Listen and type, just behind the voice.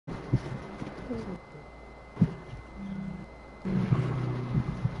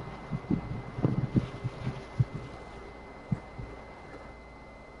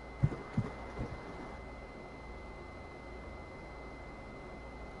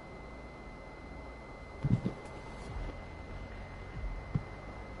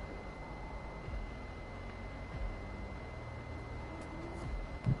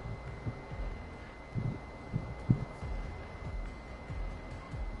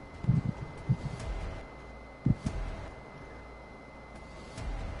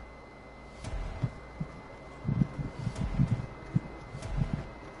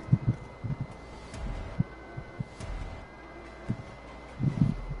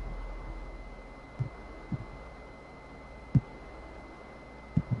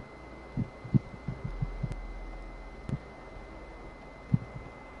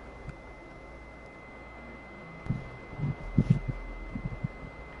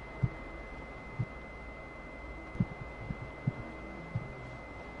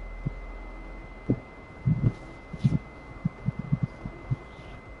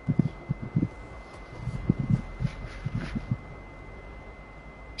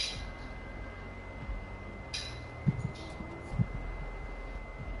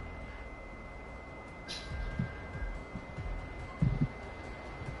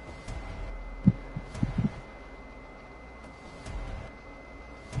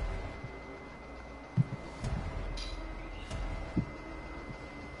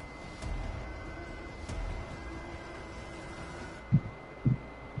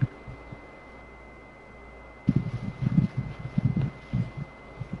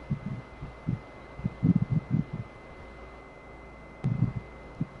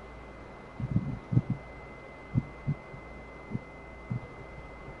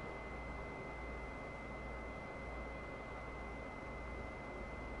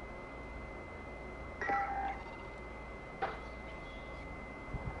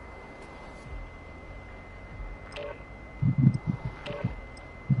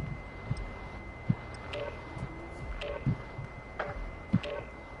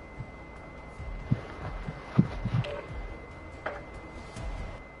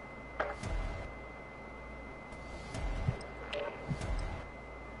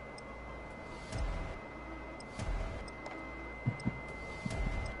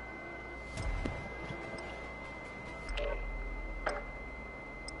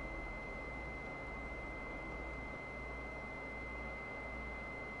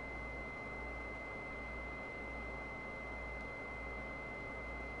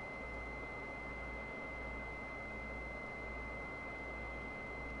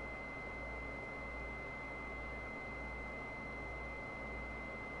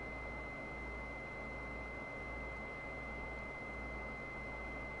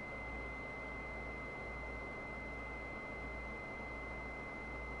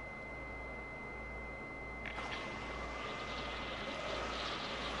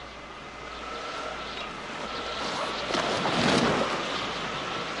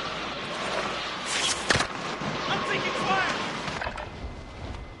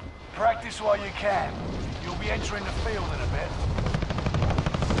this while you can. You'll be entering the field in a bit.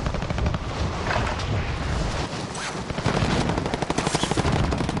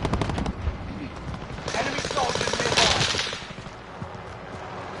 Enemy soldiers nearby.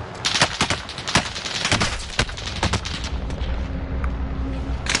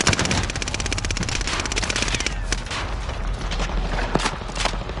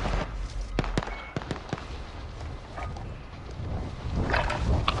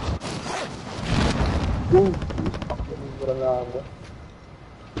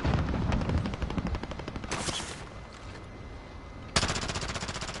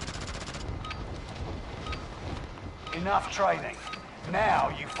 Enough training. Now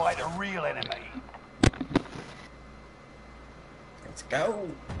you fight a real enemy. Let's go.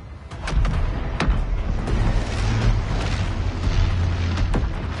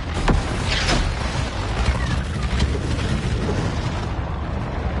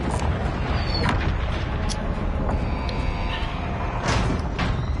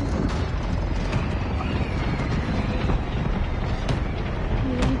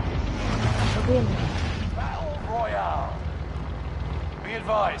 Battle Royale. Be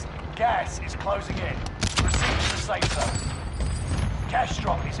advised, gas is closing in. Proceed to the safe zone.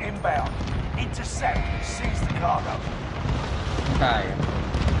 Castron is inbound. Intercept and seize the cargo. Tayo.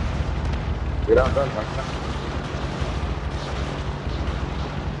 Bilang doon, basta.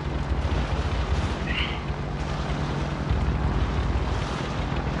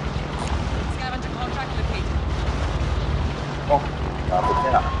 Scavenger contract located. Oh, tapos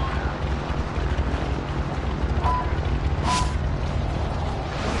niya.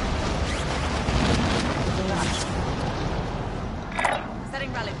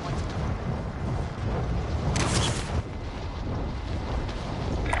 Setting rally point.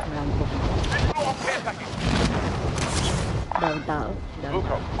 Marami po. Daming tao. Dami.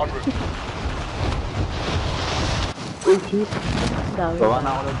 Uy, shit. Dami. Bawa na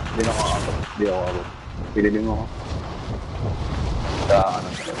ako nun. Hindi na ako ako. Hindi ako ako. Pililing mo ako. Sa ano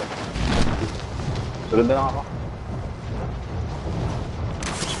talaga. Sunod na lang ako.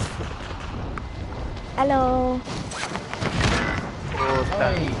 Hello.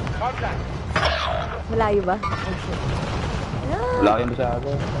 Ay. Malayo ba? Wala kayong masyado.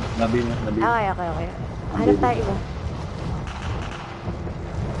 Nabi mo, nabi mo. Okay. Hanap tayo iba.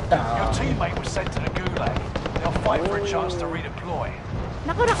 Your teammate was sent to the gulag. They'll fight for a chance to redeploy.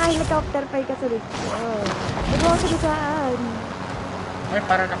 Naku, naka-helicopter pa yung kasunod. Oh. Ito ako sa saan. Ay,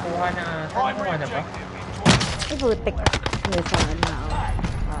 para nakuha na. Primary Nakuha na ba? objective in 20. Ay, butik. Saan na ako.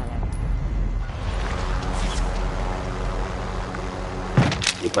 Wala.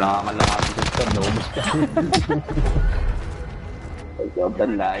 Hindi pa nakakamalakapit sa stab. Naubos ka.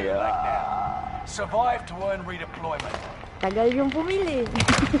 Sobrang layo. Survive to earn redeployment. Tagal yung pumili.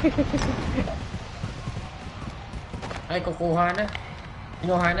 Ay, kukuha na.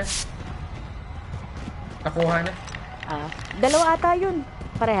 Kinuha na. Nakuha na. Dalawa ata yun.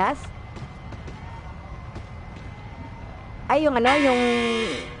 Parehas? Ay, yung ano, yung...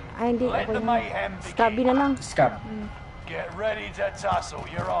 Ay, hindi. Let Ako the yung... mayhem Scabby na begin. lang. Scab. Get ready to tussle.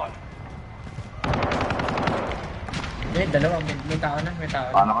 You're on. Eh, dalawa. May tao na. May tao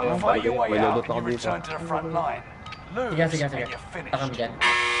na. Paano kayo? You'll fight your way May out lodot and ako you dito. return to the front line. Lose Sige. and you're Takam finished. dyan.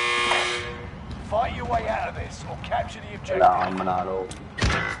 Fight your way out of this or capture the Kailangan objective. manalo.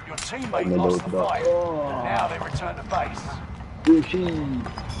 Your teammate May lost the load fight. And now they return to base. Sushi!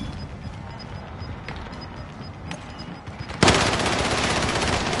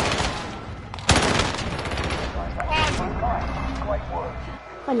 Great work.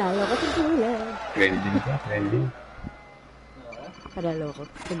 Panalo ko sa gulag. Trending ka, trending. Panalo ko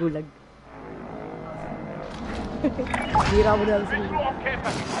sa gulag. Bira mo na lang sa gulag.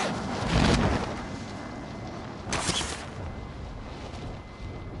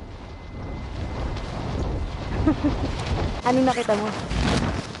 Anong nakita mo?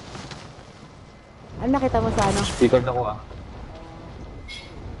 Anong nakita mo sa ano? Speaker na ko ah.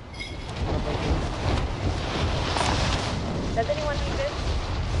 Does anyone need this?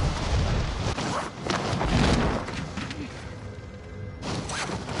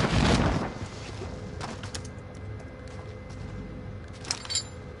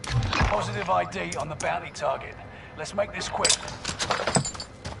 Positive ID on the bounty target. Let's make this quick.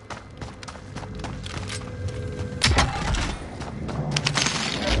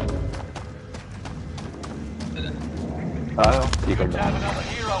 Tayo, speaker Good to na. have another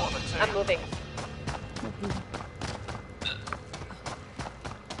hero on the team. I'm moving.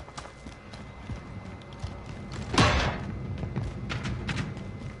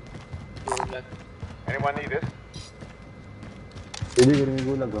 Anyone need this? Hindi, ganun yung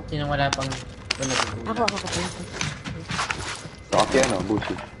gulag oh. Sinong wala pang tulog? Ako ka pala. Saka ano,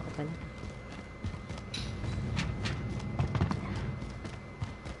 bullshit. Ako pala.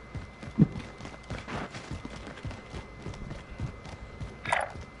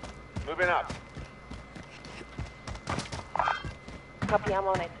 Moving up. Copy, I'm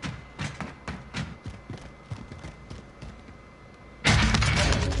on it.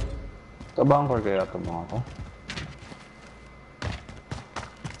 Sa bunker kaya ito mga ko.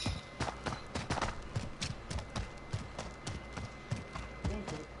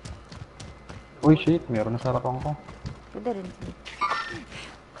 Uy shit, meron na sa harapan ko. Pwede rin.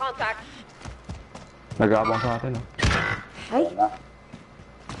 Contact. Nag-aabang sa atin oh. Ay!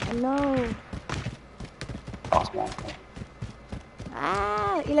 Ano? Takas mo.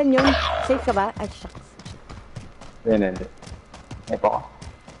 Ah! Ilan yun? Safe ka ba? Ay, shucks. Hindi. May pa ka.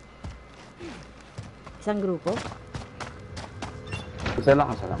 Isang grupo? Isa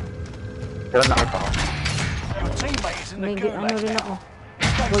lang. Kailan nakita ko? Your teammate is in the May ano gulag rin now. ako.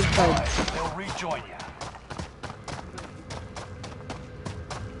 Stay Gold card. alive, they'll rejoin you.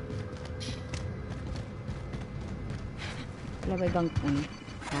 Wala ba ibang ano?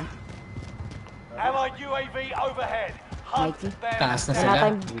 Ha? Allied UAV overhead. Hunt Mikey? them Taas na down. sila.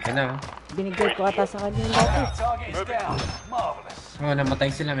 Time. Dito na. Binigay ko ata sa kanya yung dati. Target is down. Marvelous. Oh, namatay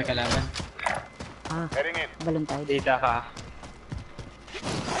sila. May kalaban. Ah, Heading in. balon tayo. Data ka.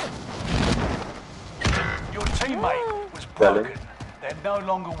 Your teammate was broken. They're no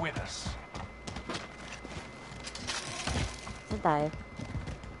longer with us. Saan tayo?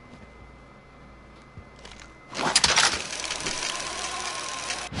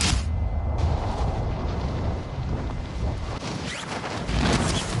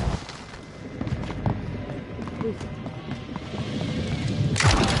 Uy.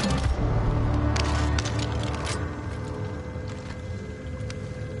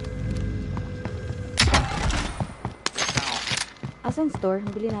 Asan store?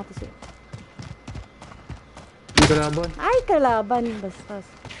 Bili natin siya. Yung kalaban. Ay, kalaban. Bastos.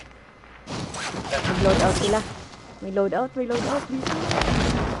 Mag-load out sila. May load out. Dito.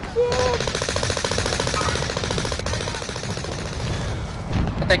 Shit!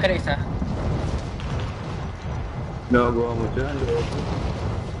 Patay ka na isa. Nagawa mo dyan.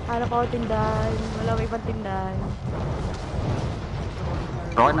 Hanap ako tindahan. Wala may ibang tindahan.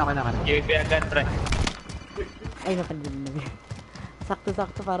 Okay na. UAV agad, pre. Ay, napansin na.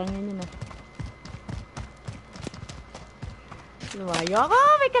 Sakto-sakto. Parang yan yun ah. Lumayo ako!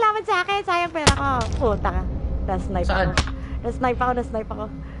 May kalaban sa akin! Sayang pera ko! Puta ka. Na-snipe Saan? ako. Na-snipe ako.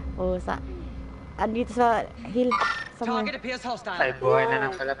 Oo, andito sa hill. Somewhere. Target appears hostile. Ay, buhay na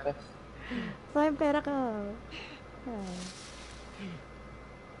ng kalapos. Sayang pera ko.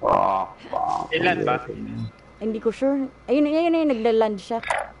 Ilan ba? Hindi ko sure. Ayun, nagla-land siya.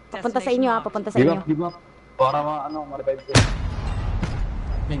 Papunta sa inyo ha, papunta sa inyo. Give up. Para ma-revive ko.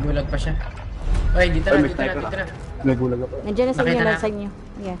 May gulag pa siya. Ay, dito Ay, na, may dito na, sniper dito na. Nagulag ako. Nandiyan na sa inyo, Nakita na. nasa inyo.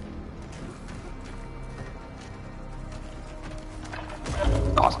 Yeah.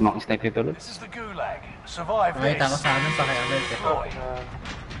 Takas mo ang snipe nito ulit. This is the gulag. Survive Nakita ko this. sa amin sa kay Abel. Destroy.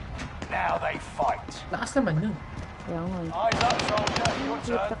 Now they fight. Lakas naman yun. Kaya nga. Eyes up, soldier. Your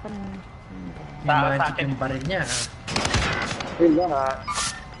Kita turn. ka na. Yung Sa magic akin. yung baril niya. Ayun lang.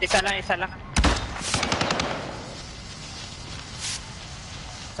 Isa lang.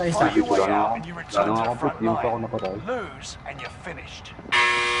 Sa isa. On your way Wala na out ako. and you Wala return na to ako, the front hindi pa ako line. napatay. Lose and you're finished.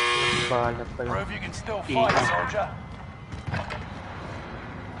 Balat pa Prove you can still fight, soldier.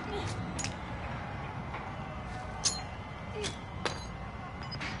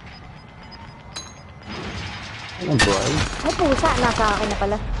 Ano ba? Ay, pusa. Nasa akin na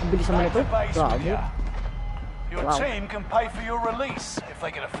pala. Ang bilis naman Back ito. to base with Grabe. ya. Your Wow. team can pay for your release if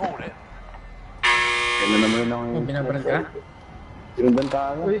they can afford it. Ano naman ang... Oh, binabaril ka? Sinundan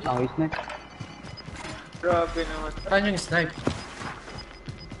tayo. Ang snipe. Grabe naman. Saan yung snipe?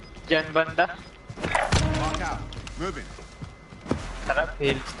 Diyan banda. Mark out. Moving. Tara,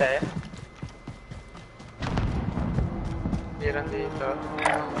 fields tayo. Meron dito.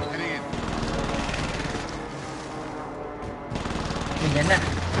 Ganyan na.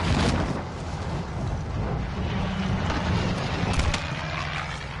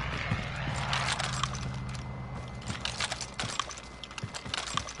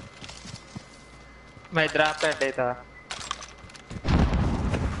 May dropper dito.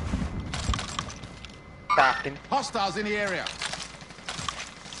 Sa akin. Hostiles in the area.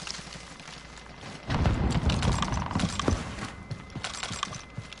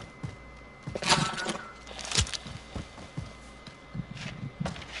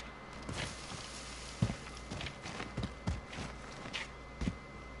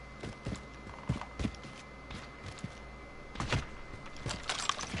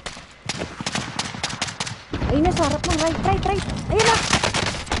 sa harap mo. Right. Ayun na.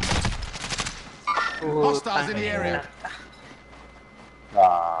 Hostiles in the area.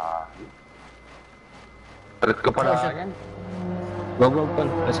 Talit ko pala. Go, Paul.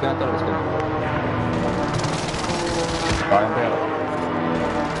 Let's go. Parang pera.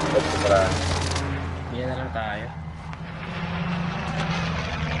 Let's go pala. Yan na lang tayo.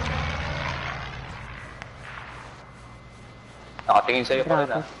 Nakatingin sa'yo pa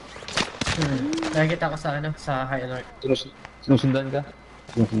rin ah. Nakikita ko sa sa high alert. Sinusundan ka?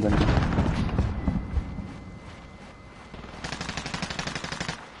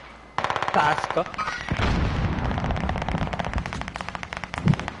 Taas ko.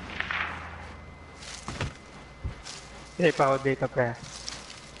 Hindi pa ako dito, pre.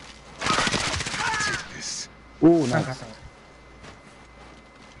 Saan ka?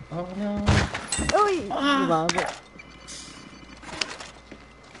 Oh no. Uy! Babo.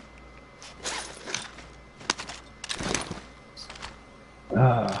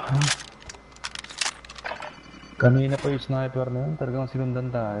 Kanina pa yung sniper na yun, talagang sinundan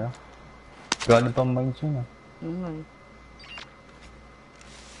tayo. Galing pang mines yun ah.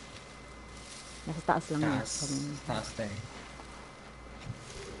 Nasa taas lang yun. Taas tayo.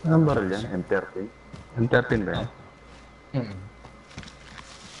 Anong baril yan? M13? M13 ba yan?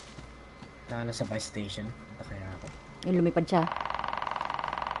 Nasa buy station. Punta kaya ako. Yung lumipad siya.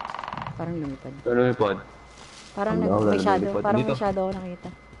 Parang lumipad. Ano yung pod? Parang Ang may wala shadow. lumipad. Parang Dito. may shadow ako nakita.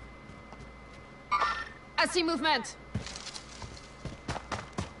 I see movement.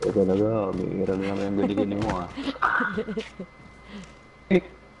 Talaga, umiiral na naman yung binigyan mo ah.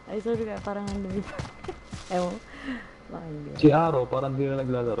 Ay, sorry ka. Parang ang lumipad. Ewan. Baka hindi. Si Aro, parang di na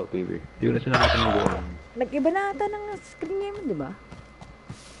naglalaro, PB. Di na siya nakita ng goal. Nag-iba na ata ng screen game, di ba?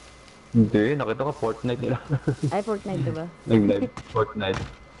 Hindi, nakita ko Fortnite nila. Ay, Fortnite, di ba? Nag-live Fortnite.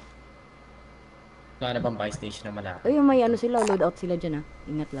 Wala na bang buy station na malaki? Ay, may ano sila. Loadout sila dyan, ah.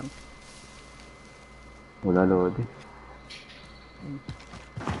 Ingat lang. Wala load eh.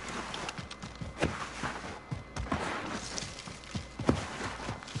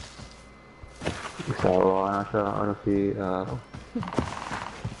 Isawa ka na sa ano si Aro.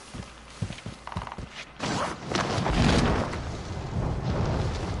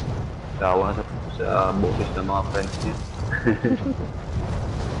 Isawa na sa boses ng mga friends niya.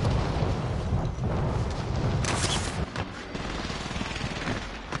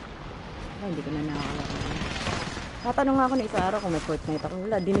 Ay, hindi ko na nakakalala. Natanong nga ako na isa araw kung may Fortnite ako.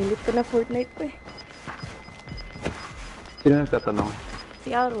 Wala, dinilit ko na Fortnite ko eh. Sino nagtatanong? Si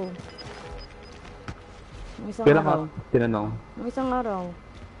Aro. Nung isang Kailan ka araw. tinanong? Nung isang araw.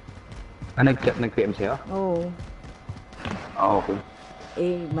 Ah, nag-chat, nag-PM sa'yo? Oo. Ah, okay.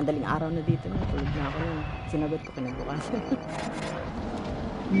 Eh, madaling araw na dito na. Tulog na ako nun. Sinagot ko kinabukasan.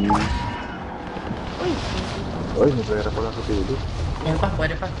 Uy! Uy, pera pala sa TV. Pwede pa,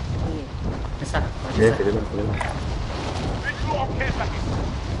 pwede pa. Sige. Basta, Sige, sige lang, sige lang.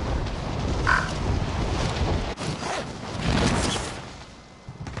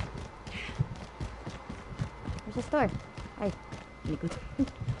 Sa store. Ay, likod.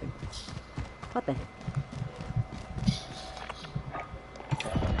 Pate.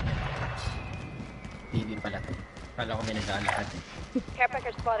 TV pala to. Kala ko may nag-aalahat eh. Care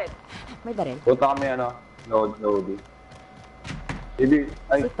package spotted. May baril. Punta kami ano, load. Hindi,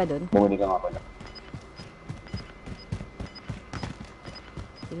 ay, Safe pa dun. bumili ka nga pala.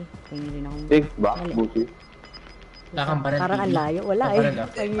 Sige, tingin rin ako. Eh, ba? Wala. Busi. Wala kang baril, Parang ang TV. layo. Wala Ang eh. baril, oh.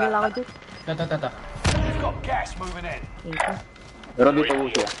 Tingin lang ako dyan. Ito. You've got gas moving in. Tingin ko. Pero dito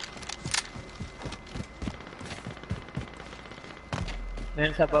busi ah.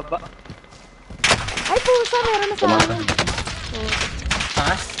 Ngayon sa baba. Ay, pusa! Meron na sa akin.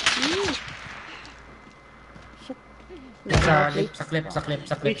 Taas? Shit.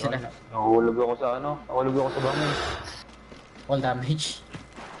 Sa clip sila. Nahulog ako sa ano, nahulog ako sa bangin. All damage.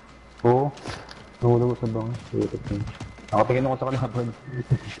 Oo. Nahulog ako sa bangin. Nakatingin ako sa kalaban.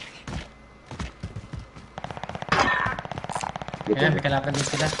 Ayan, may kalaban din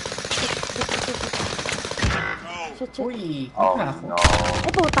sila. Shit. Uy, Oh, kuha ako. no.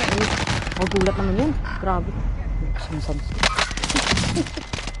 Ay, putang ina. Oh, gulat naman yun. Grabe. Sinasabs.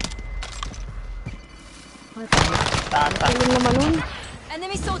 Ay, taling naman nun.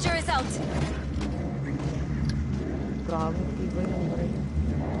 Enemy soldier is out. Grabe, tibay ng baril.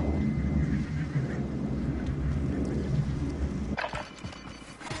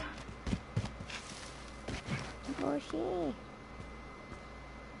 Oh, shit.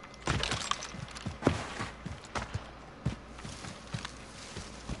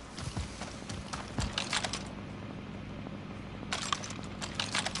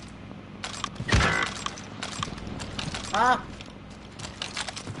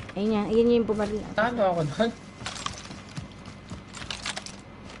 Ayun yung bumaril. Talo ako doon.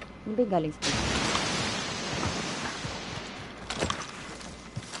 Ano ba yung galing sa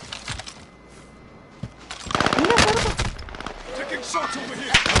Ayun na, pero pa.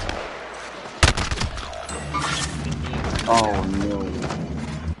 Oh no.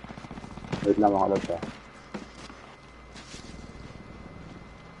 Wait lang ako lang siya.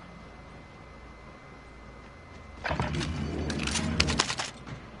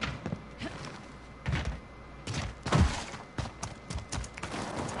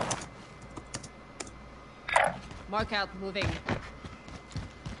 Mark out, moving.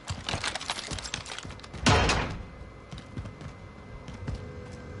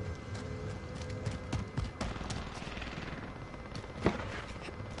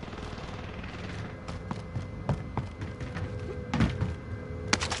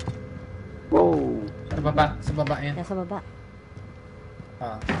 Wow! Sa baba yan. Nasa baba.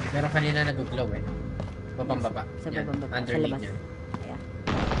 Ah, meron kanina nag-glow eh. Babang baba. Sa Yan, babang baba. Sa underneath labas. yan. Ayan.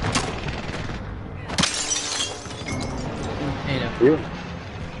 Ayun lang. Ayun.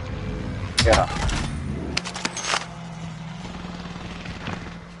 Kaya.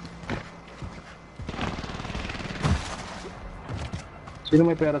 Sino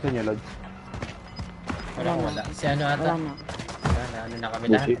may pera sa inyo, Lods? Wala. Si ano ata? Wala na. Ano na kami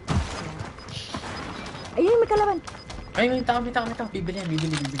Bullshit. lahat. Ayun, may kalaban. Ay, may takam. Bibili.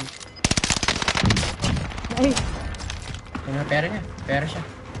 Ay, Ano na pera niya? Pera siya.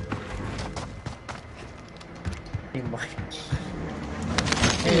 Yung boy.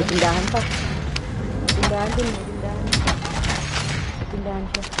 may tindahan pa. May tindahan din, may tindahan. May tindahan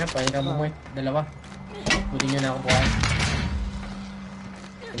siya. Yan, pwede ka bumuhay. Dalawa. Pwede nyo na ako buhay.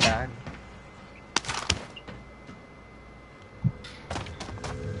 Tindahan.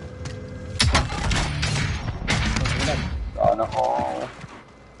 Magulag. Sana ko.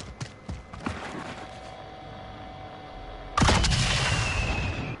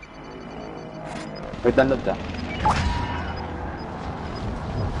 Wait lang, Lods ah.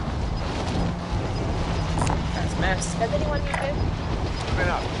 Smash. Does anyone need this? Moving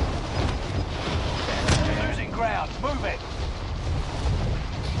up. Losing ground. Move it.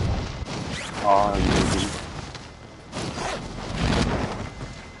 Ah, maybe.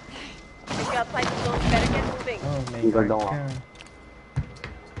 If you're outside the zone, better get moving. Oh, may Ang guard ganda ko, ka. ah.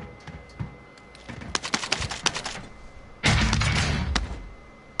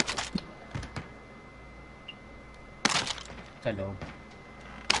 Sa loob.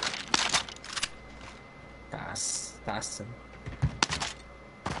 Taas.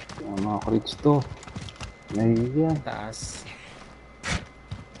 Mga crates to. Nahihiya. Taas.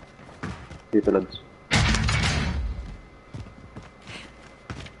 Dito, Lods.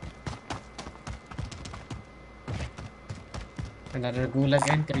 Another gulag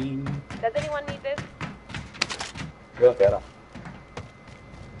entry. Does anyone need this? Yun, pera.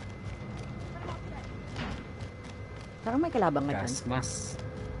 Saka may kalabang nga dyan. Gas mask.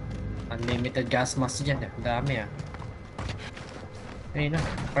 Unlimited gas mask dyan. Ang dami ah. Ayun na.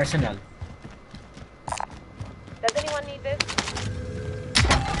 Personal. Does anyone need this?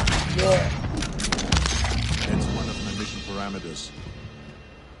 It's one of my mission parameters.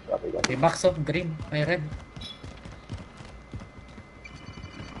 Copy. May box of green. May red.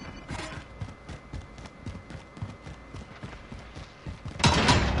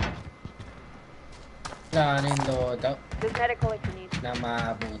 Wala na yung loadout There's medical if you need. na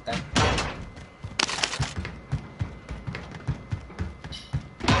maabutan.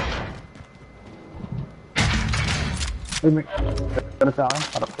 Uy, may... Pero sa akin,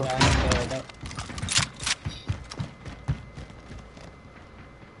 harap ko. Wala na yung loadout.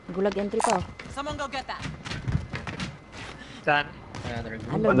 Gulag entry pa. Oh. Someone go get that. Saan? Another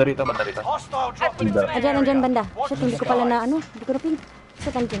Ano? gulag. Banda rito. Hostile dropping into the Andyan, area. banda. Watch Shit, the hindi ko pala skies. na ano. Hindi ko na pin.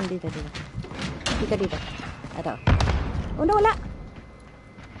 Shit, andyan. Dito. Dito. Ito. Oh, wala.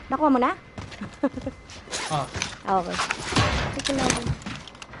 Nakuha mo na? Ah, Ah, okay. May kalaban.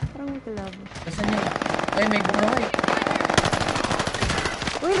 Parang may kalaban. kasan yun? Ay, may buhay.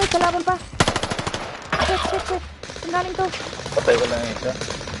 Uy, may kalaban pa. Shit. Saan galing to? Patay ko lang ito.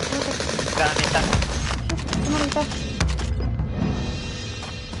 Gamit ah. Sumarita.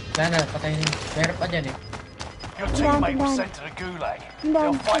 Sana, patay na yun. Meron pa dyan eh. Your teammate was Tindahan. sent to the gulag. Tindahan.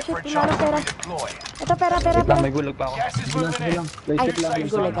 They'll fight for a Shit, chance to pera. redeploy. Ito, pera. Wait lang, may gulag pa ako. Gas is Sige lang, moving sige in. lang. Ay, Safe lang. Safe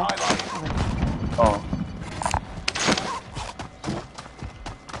gulag zone ah. highlighted. Oo.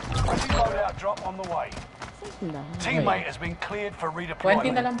 Friendly loadout drop on the way. Tindahan. Teammate has been cleared for 20 na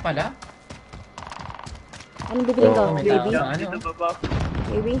redeployment. lang pala. Anong bibiling ko? Oo, may UAV? tao. Ano? Dito baba.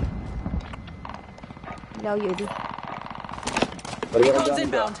 UAV? Ilaw UAV. Balikan ka Recon's dyan.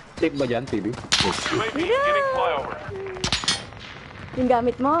 inbound. Safe ba dyan, PB? UAV giving flyover. Yung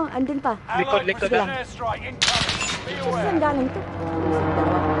gamit mo, andun pa. Allied likod precision lang. airstrike incoming. Be Saan aware. galing to?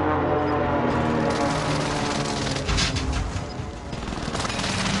 Dalawa.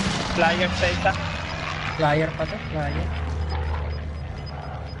 Flyer sa isa. Flyer pa to, flyer.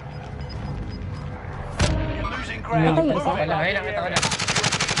 You're losing ground. Patay, Move isa. it. Wala, ayun, nakita ko na.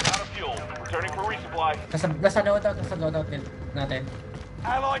 Out of fuel. Returning for resupply. Nasa loadout natin.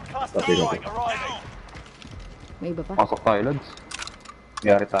 Allied cluster Okay, strike arriving. May iba pa. Pasok tayo, Lods.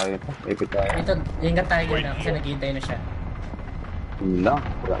 Mayari tayo ito. Ipit tayo. Ito, ingat tayo na kasi naghihintay na siya. Yun lang.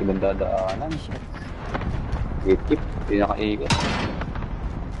 Wala ibang dadaanan. Keep. Pinaka-ikot.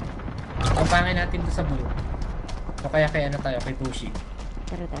 Tampangin natin to sa blue. O kaya ano tayo, kay Pushy.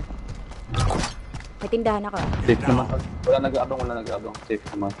 Tara. May tindahan ako. Safe naman. Wala nag-aabang. Safe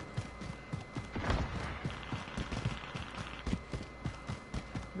naman.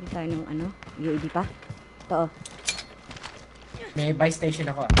 Bili tayo ng UAV pa. Ito, oh. May buy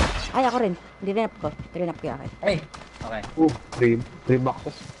station ako. Ay, ako rin. Rinap ko yung akin. Ay, okay. 3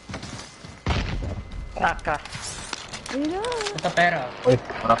 boxes. Saka. Ayun na. Ito pera. Uy,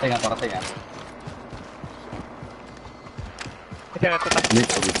 parating nga. Ito na ito.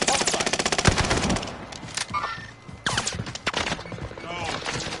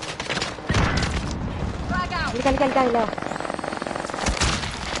 Frag out. Halika.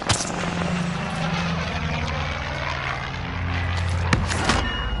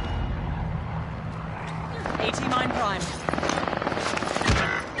 80 mine prime.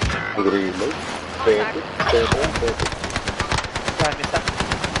 Reload. Pwede. Saan isa?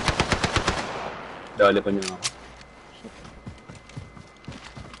 Dali pa niyo ako.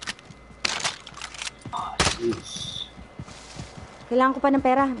 Kailangan ko pa ng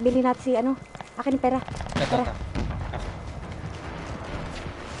pera. Bili natin si akin yung pera. Ito.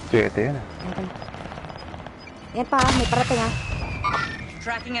 Ito yan ah. Okay. Yan pa, may parating ha.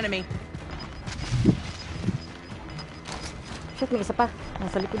 Tracking enemy. Shit, may isa pa.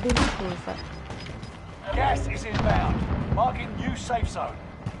 Nasa likod din. Isa. Gas is inbound. Marking new safe zone.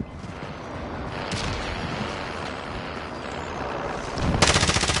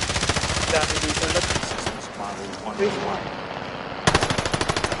 Dami dito lang. Systems Model 101.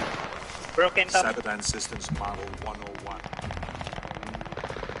 Broken top. Cyberdyne Systems Model 101.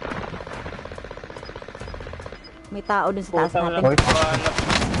 May tao dun sa taas Puta natin. lang.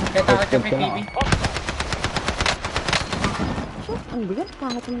 Kaya tawag ka may PB. Shit, ano ba yan?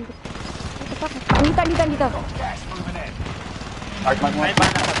 Pangat naman dito. Dito. Gas moving in. Artman mo. May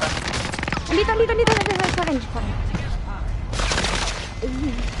bana ka ba? Dito. Sa akin.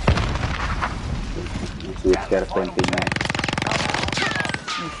 Switcher 29.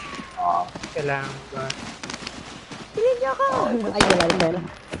 Kailangan ba? Tingin niyo ako. Ay, wala rin pera.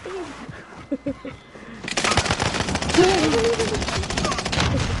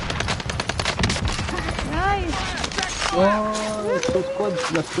 Nice. Oh,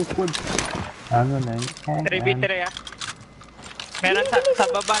 last two squad. Ano na yun? 3v3 ah. Meron sa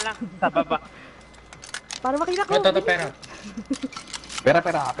baba lang. Sa baba. Para makita ko. Ito pera. Pera.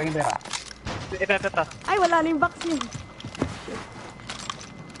 Pengin pera. Ito. Ay, wala na yung box niya.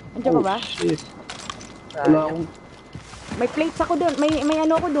 Andiyan pa ba? Shit. Wala akong... May plates ako doon. May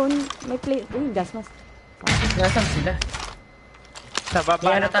ako doon. May plate. Uy, gas mask. Nasaan sila? Sa baba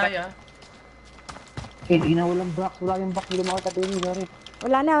Kaya na lang. tayo ah. Hindi na walang box. Wala yung box. Hindi makakatabi niyo, Gary.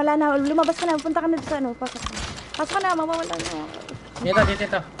 Wala na. Lumabas ka na. Punta ka na sa Pasok ka. Pasok ka na. Mawawala na.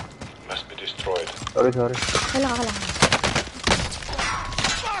 Dito. Must be destroyed. Sorry. Kailangan.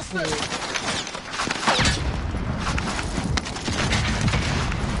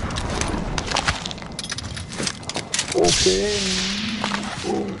 Okay.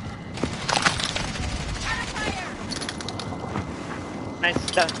 Nice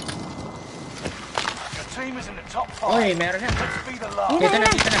done. Your team is in the top Uy, 5. meron na. Let's be the last. Dito na.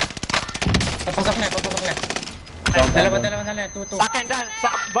 Papasok na. Dalawa na lang. Tuto. Sa akin dahil. Sa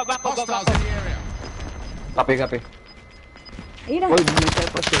baba ko. Hostiles in the area. Kape. Ayun na. Uy, may tayo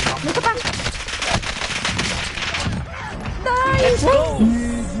pa siya. May ka pa. Nice!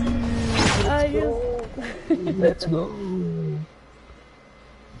 Ayos. Let's go.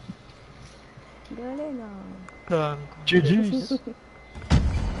 Galing na. GG's.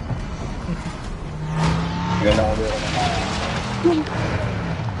 Ganun ako din naman.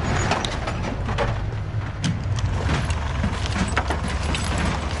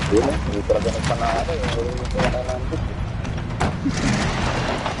 Yun eh, hindi talaga nagpanalo. Yung kailangan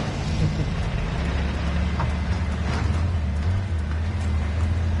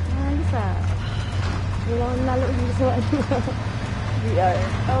Ayos ah. Wala akong lalo ulit sa VR.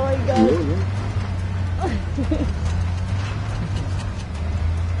 Oh my God.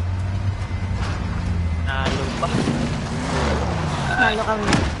 Nalo ba? Nalo kami.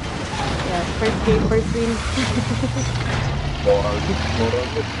 Yeah, first game, first win. Moral good.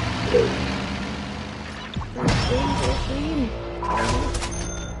 First win.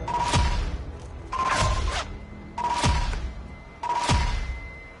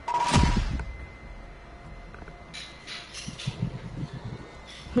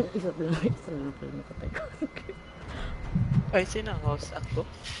 Isa lang pala nakatay ko. Ay, sino ang host? Ako?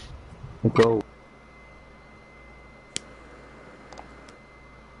 Go.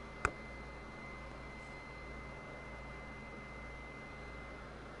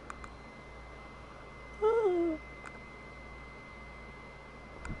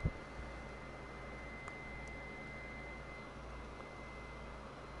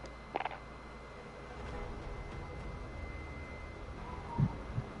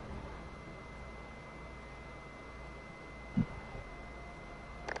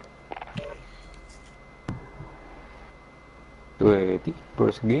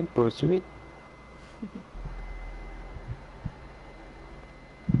 First game, first win.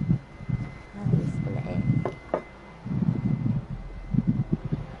 Ayos pala eh.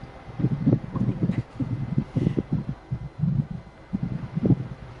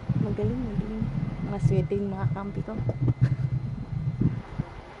 Magaling. Mga swerte yung mga kampi ko.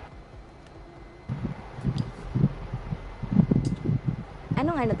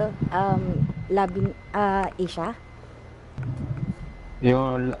 Anong ano to? Labing, Asia?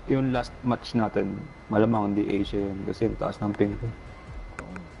 Yung last match natin, malamang hindi Asia yun kasi ang taas ng ping ko.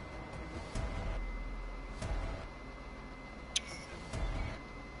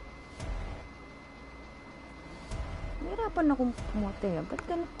 Nahirapan akong pumote. Ba't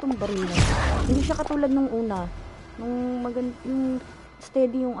ganito tong baril na? Hindi siya katulad nung una. Nung yung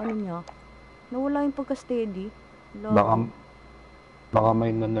steady yung ano niya. Nawala yung pagka-steady. Baka may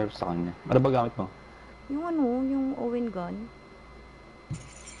na-nerf sa kanya. Ano ba gamit mo? Yung ano, yung Owen gun.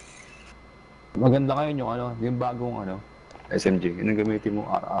 Maganda kayo yung bagong SMG. Yun ang gamitin mo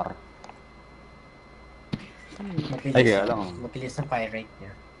RR. Mabilis, Ay, kaya lang. Mabilis ang fire rate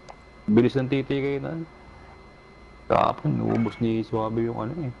niya. Bilis ng TTK na. Kapon, naubos ni Suabe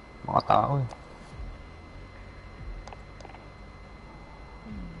yung mga tao eh.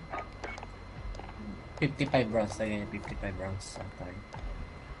 $55 rounds na ganyan, 55 rounds sometimes.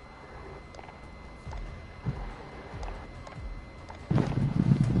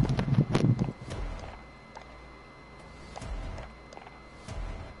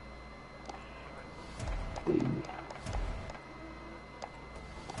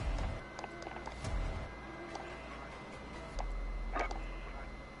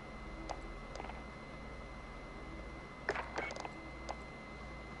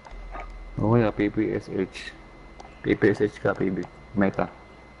 Oo nga, PPSH. PPSH ka, PB. Meta.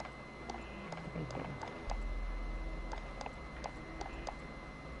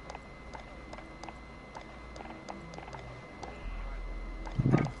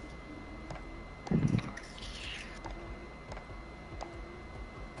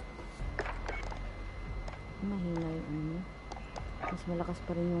 Mahina yung mas malakas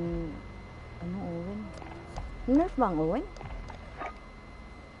pa rin yung Owen. Nerf ba ang Owen?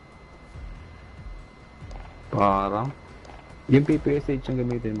 Parang. Yung PPSH ang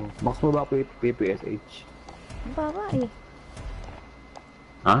gamitin mo. Max mo ba po yung PPSH? Baba eh.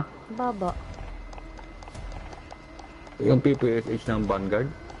 Ha? Baba. Yung PPSH ng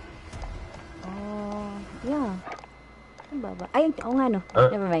Vanguard? Yeah. Ang baba. Ay, oo nga no.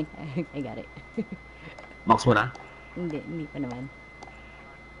 Never mind. I got it. Max mo na? Hindi pa naman.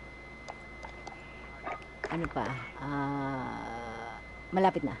 Ano pa?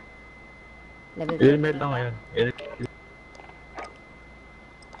 Malapit na. Level 4. Helmet lang ngayon.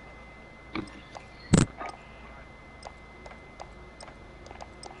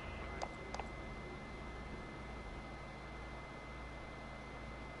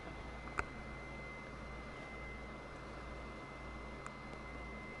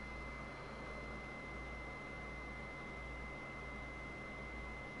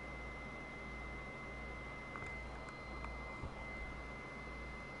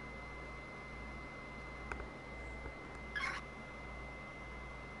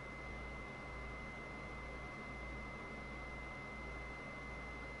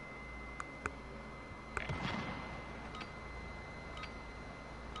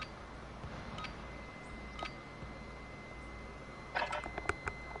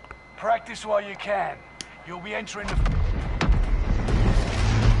 Practice while you can. You'll be entering the...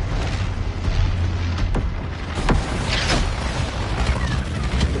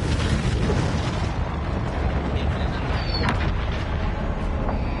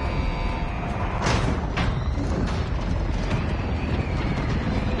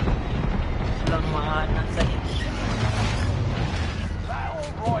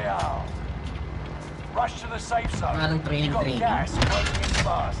 Royale. Rush to the safe zone. Anong You got training? gas closing in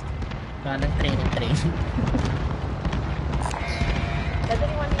fast. Kanang training. Does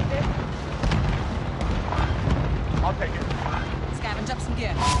anyone need this? I'll take it. Scavenge up some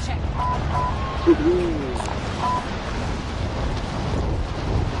gear. Check.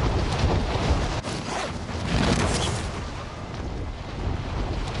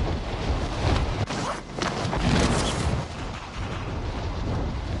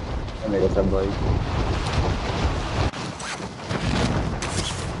 May kasabay.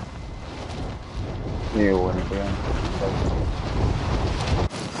 Iiwan ko yan.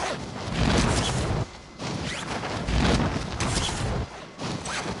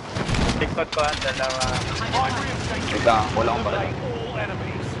 Likod ko ang dalawa. Primary objective. Ika, wala akong baril. Eliminate all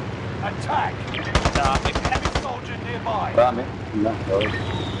enemies. Attack. Dami. Enemy soldier nearby. Marami. Ilan? Sorry.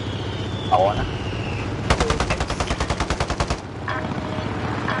 Ako na.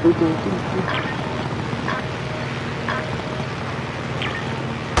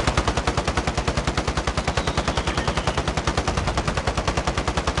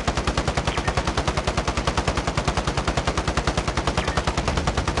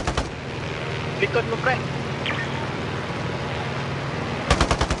 Likod mo, pre.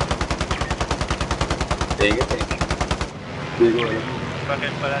 Sige, sige. Hindi ko alam.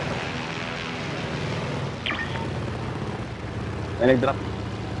 Bakit pala? May nag-drop.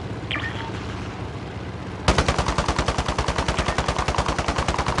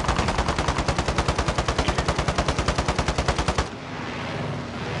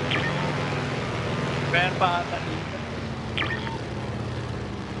 Meron pa ata dito.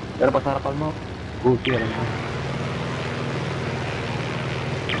 Pero pa sa harapan mo. Buti, alam ko.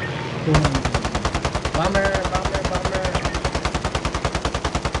 Bomber.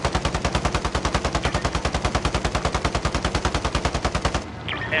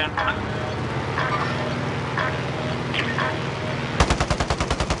 Meron pa.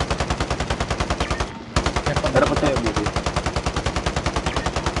 Pero pa sa'yo, buti.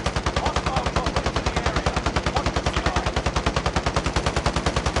 Hostile dropping into the area. Watch the sky.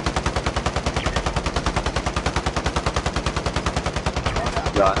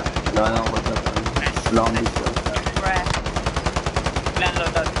 Wala na. Wala na akong kontra. Wala akong pistol. Pre. Ilan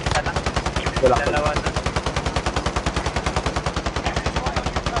loadout? Isa lang. Wala ka. Dalawa na.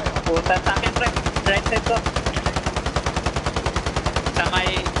 Puta sa akin, pre. Right side ko. Sa may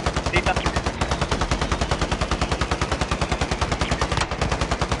dito.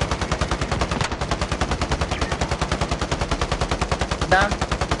 Down.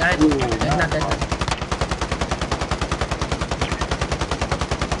 Dead na.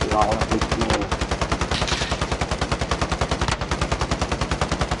 Wala ako ng pistol.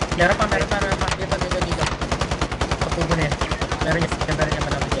 Meron pa. Dito. Patubo na yan. Meron niya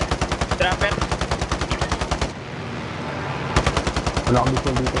malapit yan. Dropper. Wala akong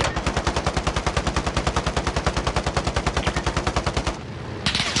pistol dito.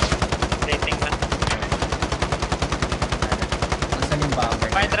 Dating na. Nasaan yung bomber?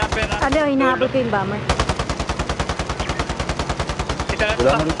 May dropper na. Ano, hinahabol ko yung bomber. Ito lang Wala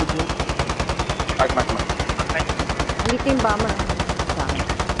to. na rin pistol. Mark. Okay. Dito yung bomber. Sa akin.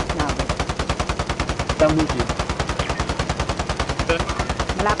 Hinahabol. Isang buti. Doon.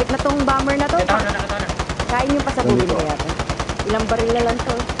 Malapit na tong bomber na to. Ito na. Kain yung pasabugin mo yata. Ilang baril na lang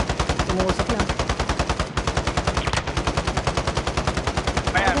to. Sumuusok na.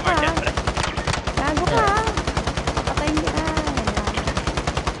 May armor dyan, pre. Gago ka. Patay niya.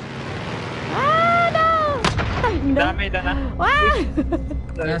 No! Ay, no. Dami doon na. Wow!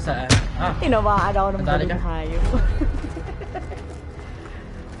 Nasaan? Tinamaan ako ng Nadali balong ka? hayop.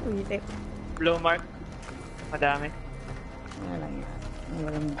 Uwisit. Blue mark. Madami. Walang yan.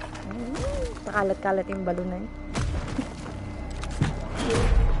 Walang... Pakalat-kalat yung balon na yun.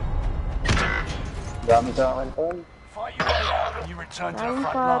 Dami sa akin, Paul. Fight your way out and you return to the Ayun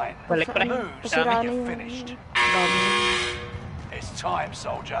front pa. line. Balik, pre. Move, Pasira na you're yung... finished. Dami. It's time,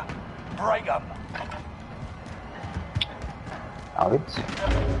 soldier. Break 'em. Ouch.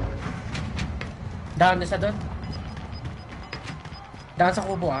 Down na siya doon. Down sa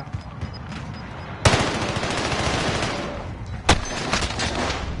kubo ah.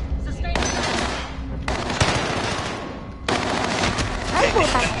 Ay,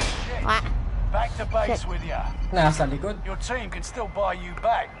 puta. Wah. Back to base with ya. Nasa likod. Your team can still buy you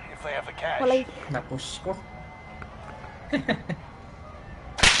back if they have the cash. Walay. Napush ko.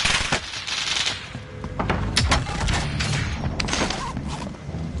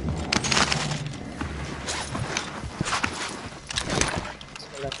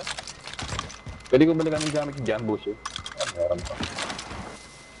 Pwede ko balikan ng gamit yung Jambo siya. Meron pa.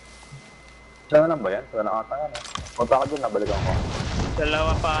 Sila na lang ba yan? Sila na ata yan. Punta ka dun, nabalikan ko.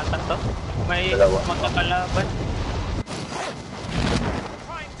 Dalawa pa ata to. May Dalawa. magkakalaban.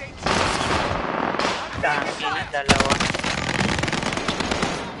 Dami na, dalawa.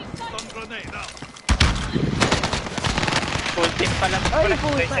 Stun grenade out. Full team pa lang. Ay, Full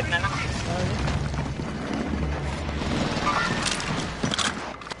puta. reset na lang.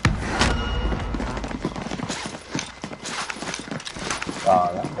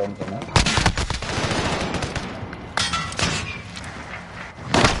 Kaya, ganyan na.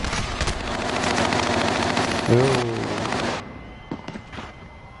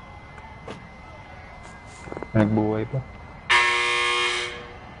 Nagbuhay pa.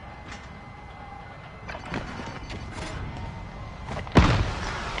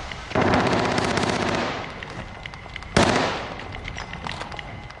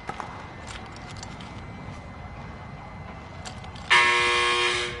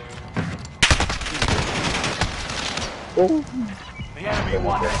 The enemy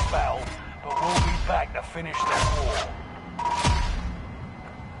won this battle, but we'll be back to finish their war.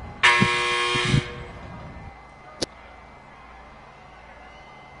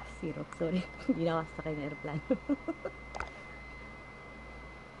 Zero, sorry. Hindi na ako sakay ng aeroplano.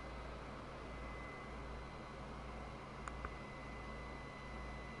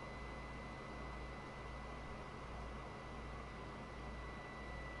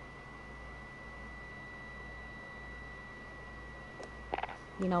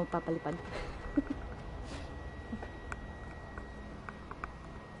 Hindi na ako papalipad.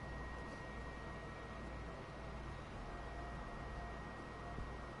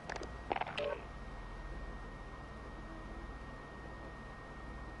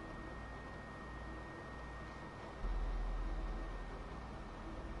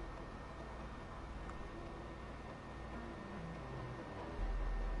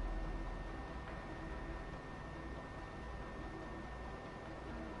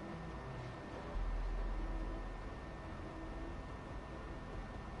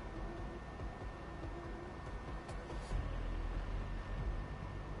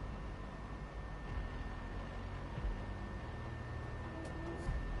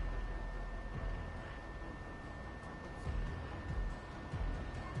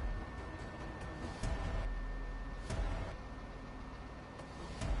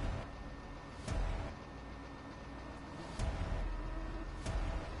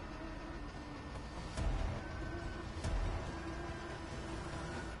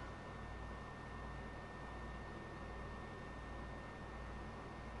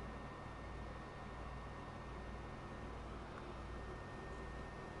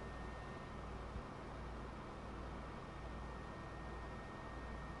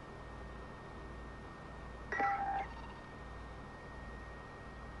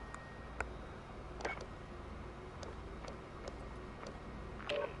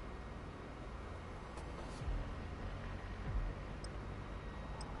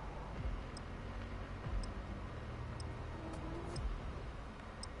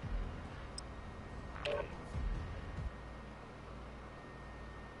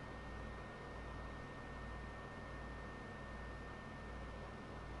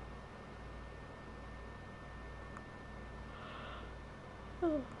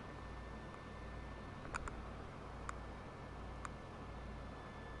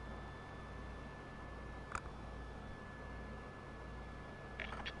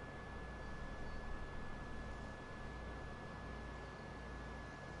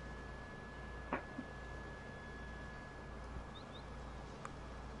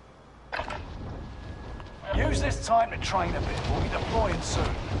 Use this time to train a bit. We'll be deploying soon.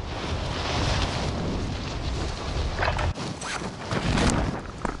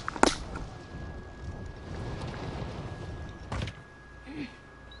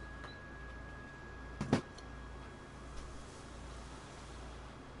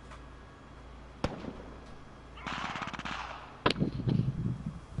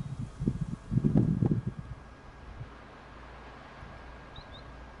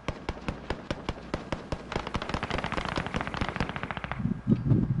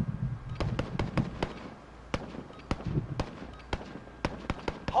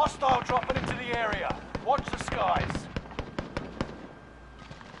 Hostile dropping into the area. Watch the skies.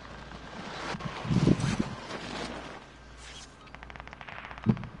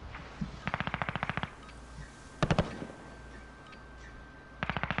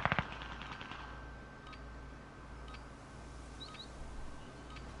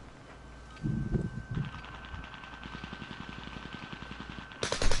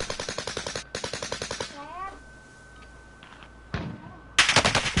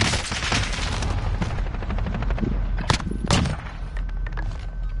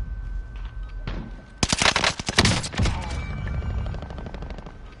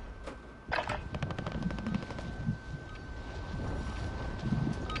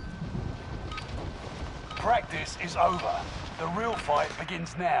 Practice is over. The real fight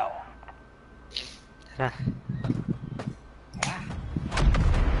begins now. Tara.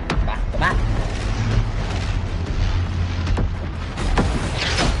 Back to back.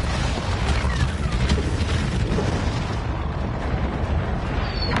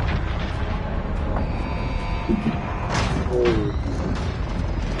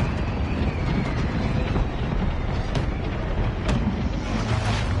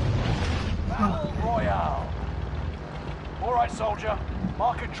 Battle Royale. All right, soldier.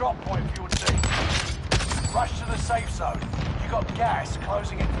 Mark a drop point for your team. Rush to the safe zone. You got gas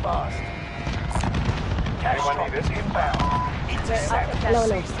closing in fast. Cash drop is inbound. Intercept Hello,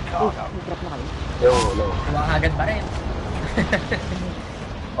 and hello. seize the Uy, cargo. may drop na kayo. Hello. Kuha agad pa rin.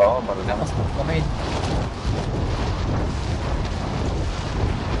 Oo, marunong. Tapos okay.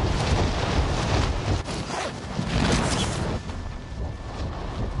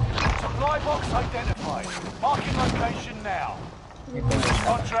 Supply box identified. Marking location now.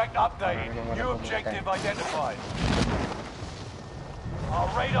 Contract updated. New objective identified. Our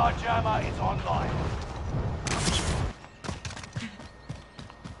radar jammer is online.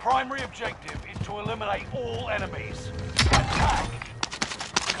 Primary objective is to eliminate all enemies. Attack!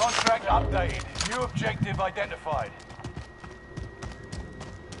 Contract updated. New objective identified.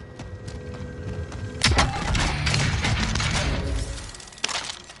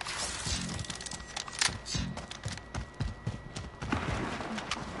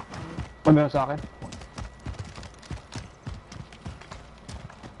 Ano meron sa akin?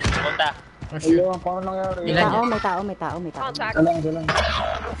 Punta. Oh, shit. Ayun, paano nangyari Ilan yan? May tao. Contact. Dalang. Ano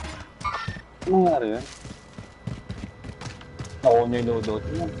nangyari yun? Nakuha niya yung loadout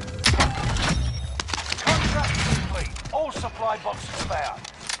niya. Contract complete. All supply boxes found.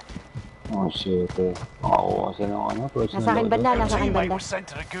 Oh shit eh. Nakakuha siya ng ano, personal Nasa akin banda, Your nasa akin teammate banda. was sent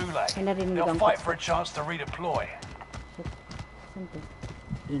to the gulag. May narinig They'll akong fight for a footsteps. chance to redeploy. Saan to?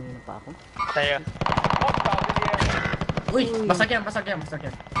 Ingin na pa ako. Tayo. Uy, basag yan. Basag yan.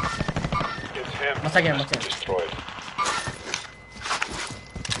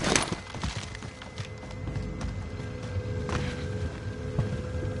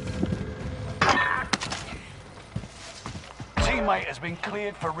 Teammate has been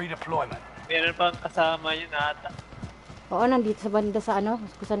cleared for redeployment. Meron pang kasama yun ata. Oo, nandito sa banda sa ano,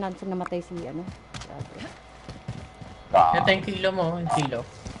 kung saan namatay si ano. Ito yung kilo mo. Yung kilo.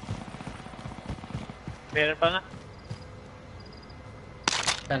 Meron pa nga.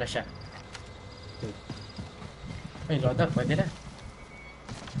 Sana siya. Uy, loader. Pwede na.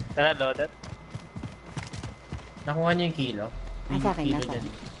 Tara, loaded. Nakuha niyo yung kilo. Nasa akin, Kilo nasa dyan.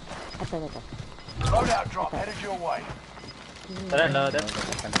 akin. Ito. Loadout drop headed your way. Tara, loaded.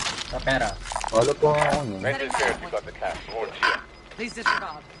 Sa pera. Wala po ako nun. Setting point. Please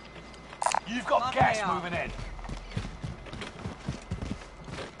disregard. You've got gas moving in.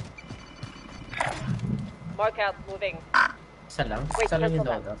 Mark out, moving. Isa lang. Wait, Isa lang yung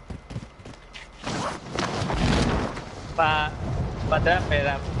cancel loader. Padra,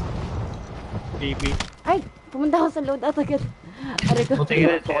 pera. BB. Ay! Pumunta ako sa loadout agad. Aray ko. Sige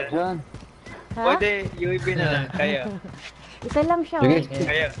na, Ito ka dyan. Ha? Pwede, UAV na lang. Kayo. Isa lang siya. Sige. Oh.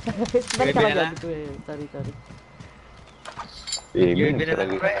 Kayo. Balik ako Bebe na dyan. Sorry. UAV na lang,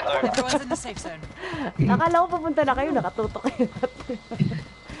 pre. Everyone's in the safe zone. Akala ko papunta na kayo, nakatutok kayo.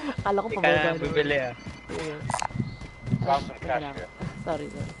 Akala ko Hindi ka papunta na bibili ah. Sorry.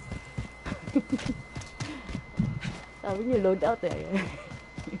 Sabi niyo, load out eh.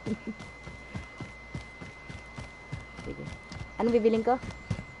 Sige. Anong bibiling ko?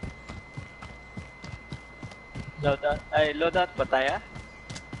 Loadout. Ay, loadout ba tayo?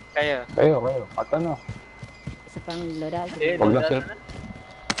 Kayo. Kayo. At ano? Isa pang load out. Eh, Wag na loadout self. na.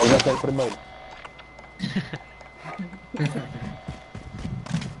 Huwag na self-revive.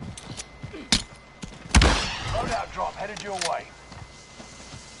 Loadout drop headed your way.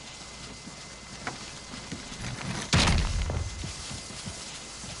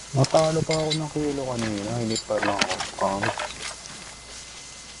 Natalo pa ako ng kilo kanina. Hindi pa lang ako.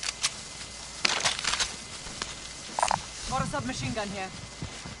 Got a submachine gun here.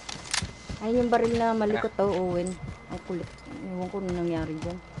 Ay, yung baril na malikot daw, Owen. Ang kulit. Ewan ko nung nangyari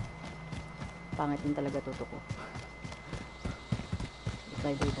dyan. Pangit din talaga tuto ko.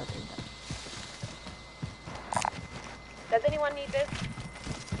 Dito. Does anyone need this?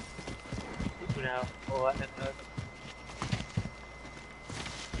 Hindi ko na kuha na to.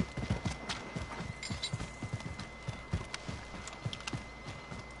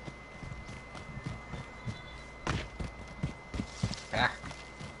 Ah.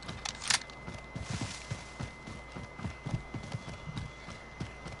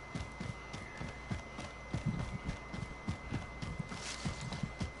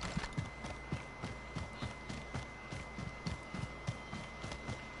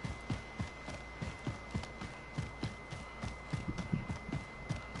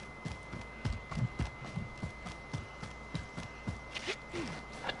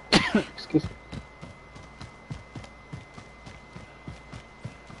 Excuse.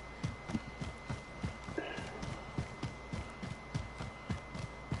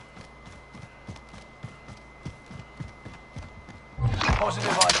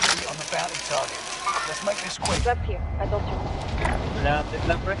 Positive ID on the bounty target. Let's make this quick. Up here. Adult room. Malapit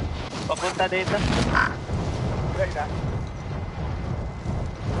lang, pre. Papunta dito.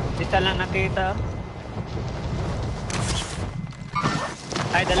 Isa lang nakita.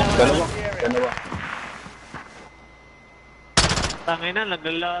 Ay, dalawa. Dalawa. Tangin na,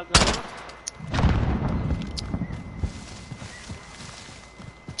 naglalag.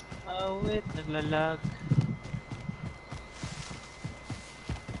 Oh, wait, naglalag.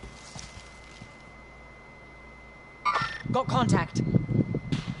 Got contact.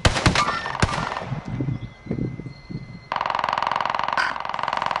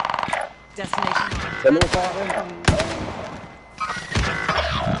 Destination. Dalawa pa akin.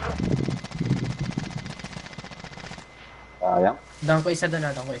 Sayang. Down ko isa doon,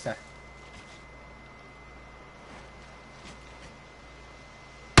 down ko isa.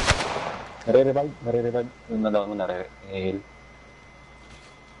 Nare-revive. Yung nalawan mo nare-heal.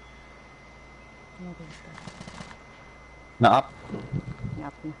 Na-up.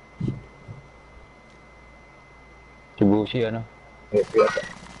 Yap na. Si Bushi, ano?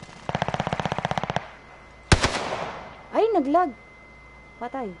 Ay, naglag.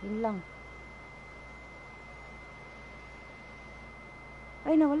 Patay, yun lang.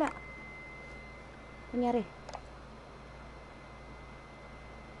 Ay, nawala. Kunyari.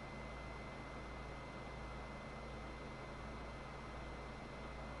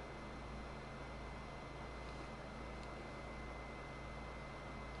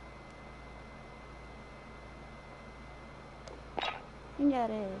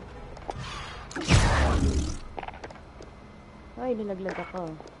 Kunyari. Ay, nilaglag ako.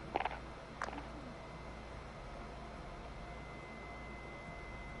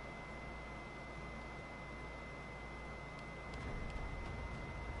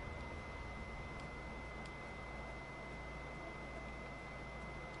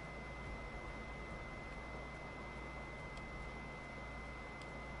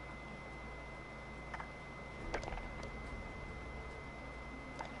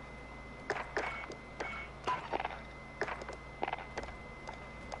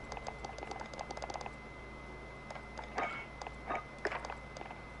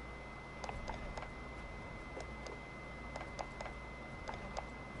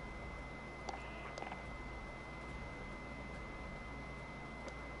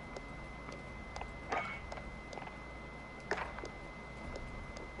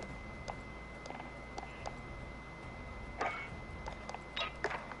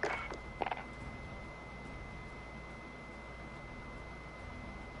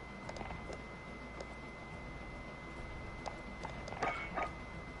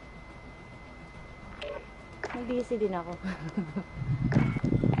 Busy din ako.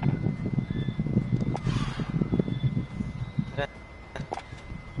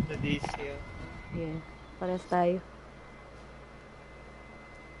 Sa DC, oh. Yeah, pares tayo.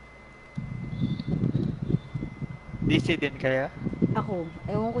 DC din kaya? Ako,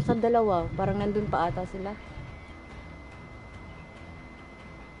 ewan ko sa dalawa. Parang nandun pa ata sila.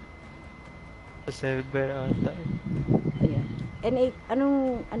 Sa server ata. Ayan. NA,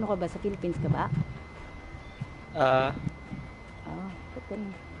 ano ka ba? Sa Philippines ka ba? Ah, Ba't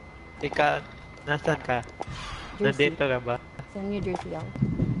ganun? ikaw, nasan ka? Jersey. Nandito ka ba? Sa New Jersey ako.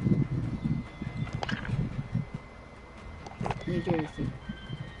 New Jersey.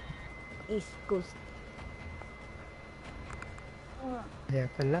 East Coast. Kaya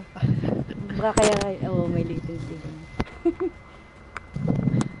pala. Baka kaya, may latency.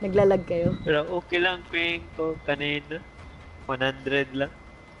 Naglalag kayo. Pero okay lang ping ko kanina. 100 lang.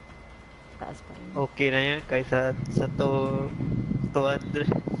 Taas pa rin. Okay na yan kaysa sa 200.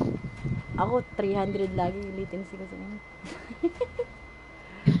 Ako, 300 lagi yung latency kasi ngayon.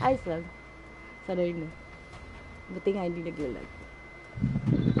 Ayos lang. Sanay na. Buti nga hindi naglalag.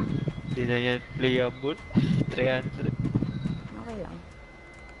 Hindi na yan playable. 300. Okay lang.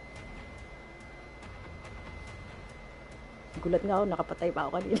 Gulat nga ako, nakapatay pa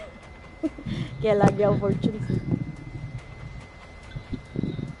ako kanina. Kaya lagi ako fortunes.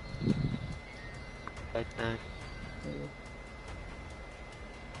 Kahit na.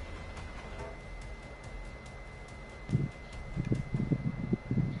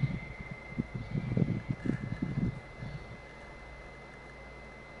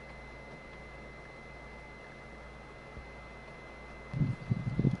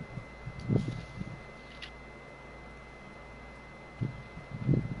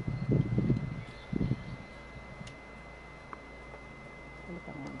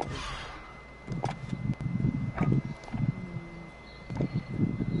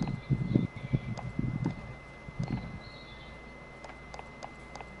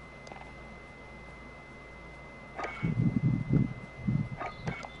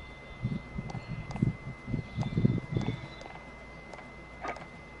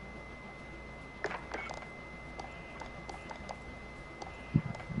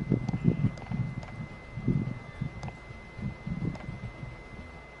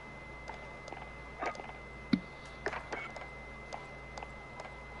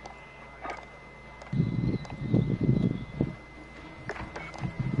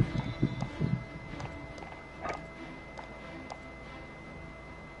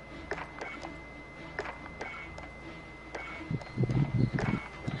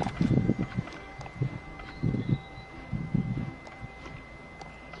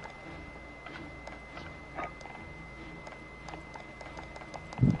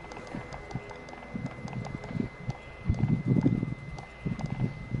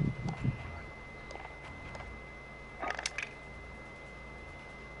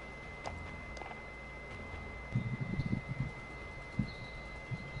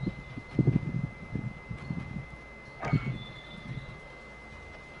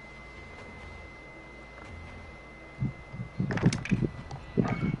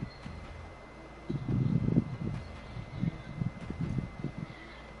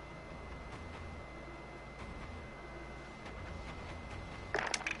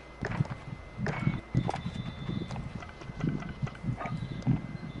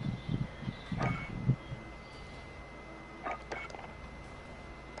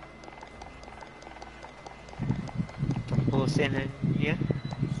 Energy.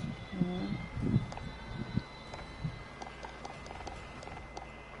 Hmm.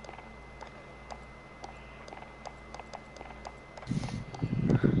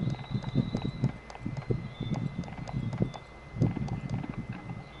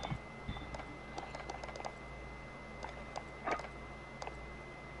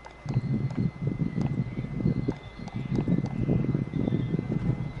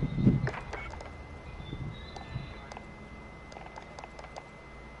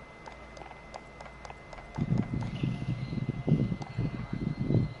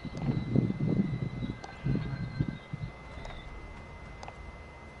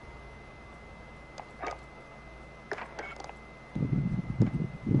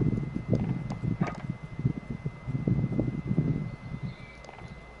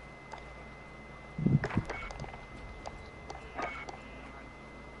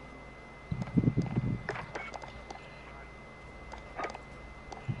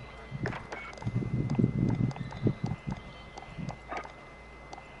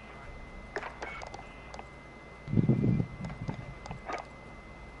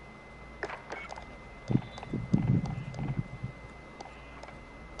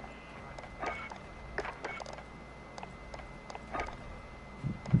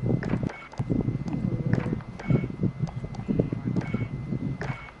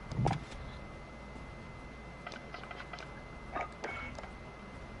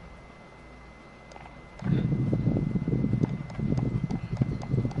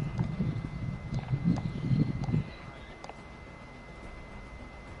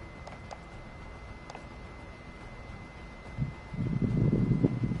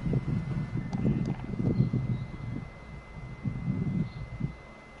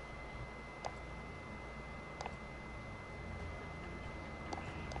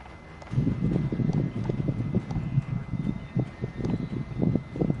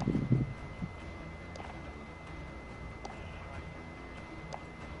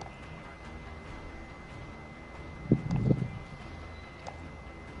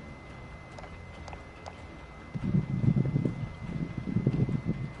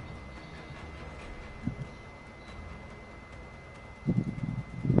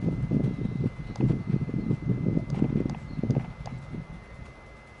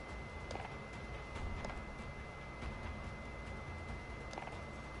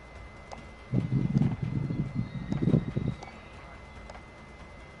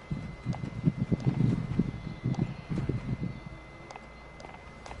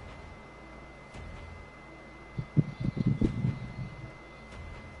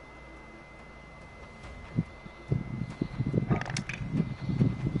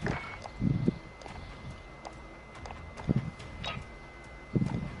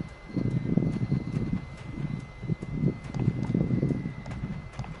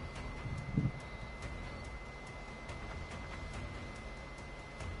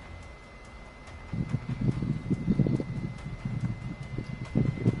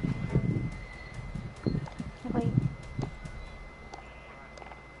 Okay.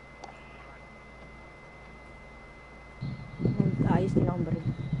 Nag-ayos din akong baril.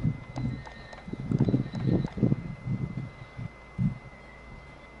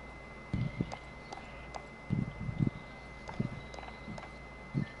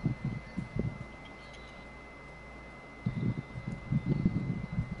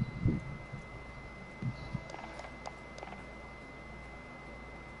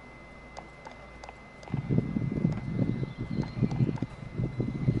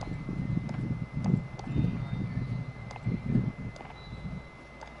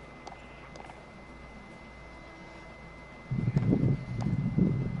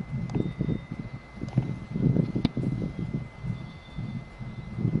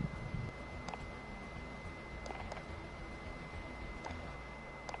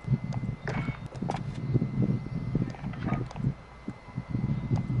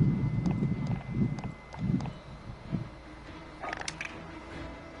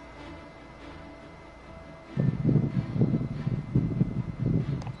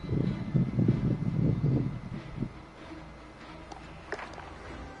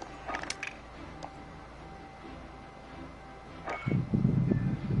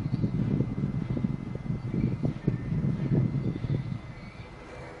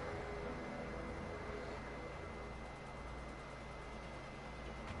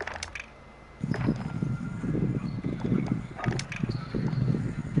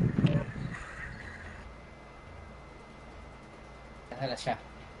 Hala siya.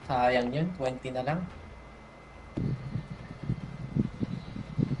 Sayang yun. 20 na lang.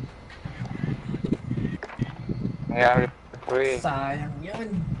 Nangyari Uy, Sayang yun.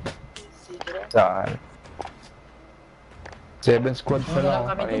 saan? 7 squads na Wala lang lang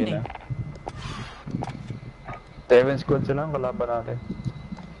kami dun kanina. eh. 7 squads na lang kalaban natin.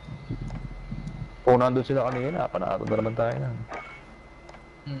 Kung nandun sila kanina, panalo na naman tayo na.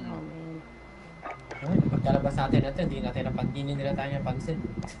 Oh, man. Ay, pagkalabas natin ito, hindi nila tayo napansin.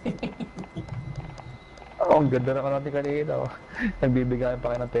 Oh, ang ganda naman natin kanina. Oh. Nagbibigayan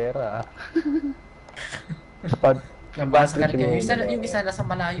pa kayo ng pera. Ah. Nabasa ka rin. Yung isa nasa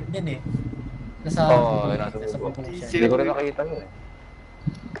malayo din eh. Nasa nasa bubong siya. Hindi ko rin nakita yun eh.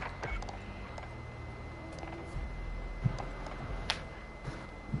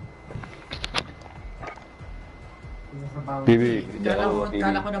 Bibi,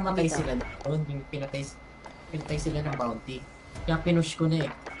 Kala ko namatay sila doon. Yung pinatay sila ng bounty. Kaya pinush ko na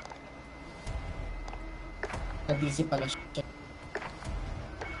eh. Nag-DC pala siya.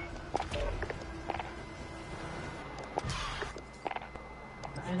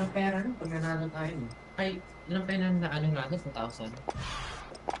 Anong pera nun pag nanalo tayo? Ay, ilang pera na ano natin? 2,000?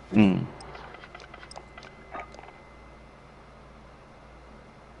 Hmm.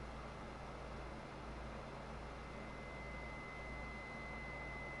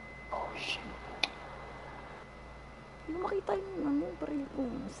 Hindi ko makita yung baril ko.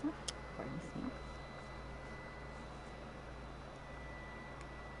 Nasa? Parang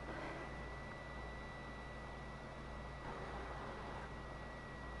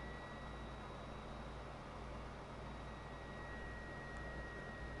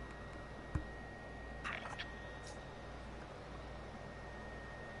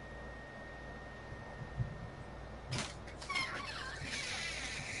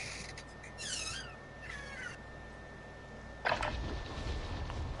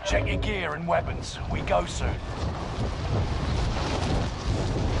Check your gear and weapons. We go soon.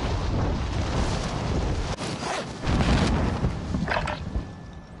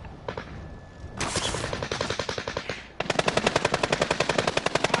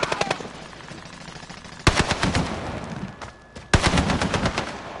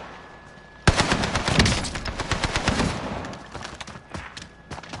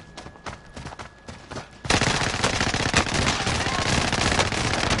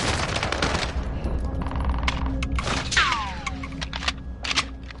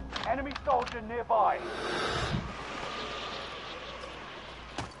 Enemy soldier nearby.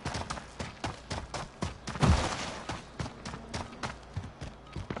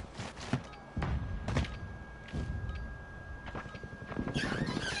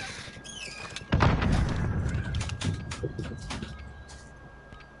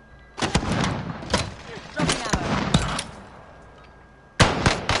 Dropping ammo.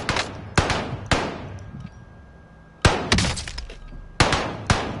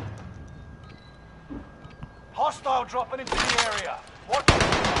 Hostile dropping into the area. Watch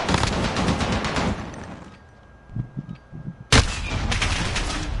it.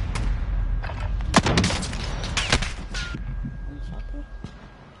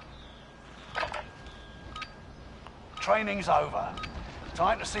 Training's over.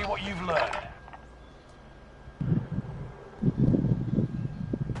 Time to see what you've learned.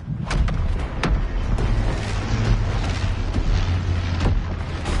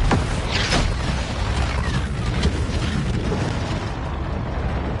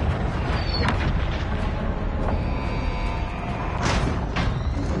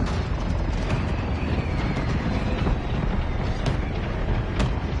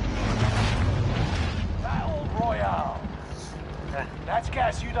 Battle Royale. That's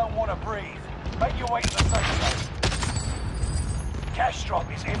gas you don't want to breathe. Make your way to the safe zone. Cash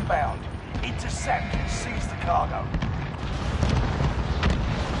drop is inbound. Intercept and seize the cargo.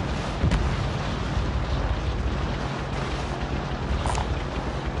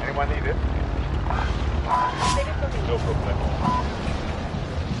 Anyone need it? Take it No problem.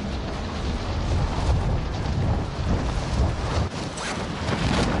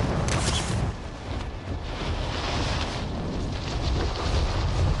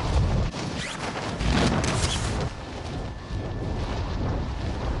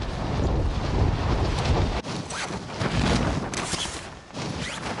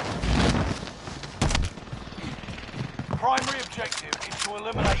 Primary objective is to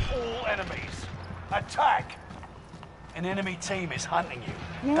eliminate all enemies. Attack! An enemy team is hunting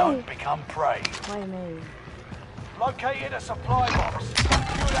you. Yay. Don't become prey. Why me? Located a supply box.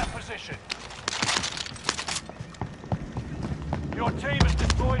 Secure that position. Your team has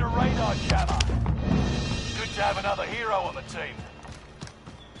destroyed a radar jammer. Good to have another hero on the team.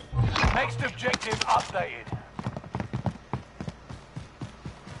 Next objective updated.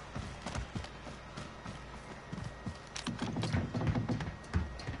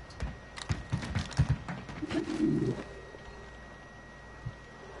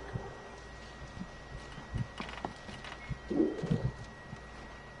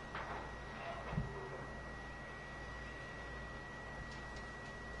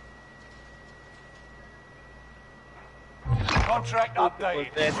 Contract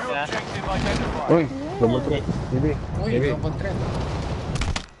updated. Bullshit, New yeah. objective identified. Uy, double threat. Bibi. Uy, Bibi. double threat.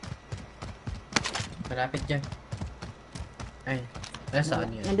 Malapit dyan. Ay, saan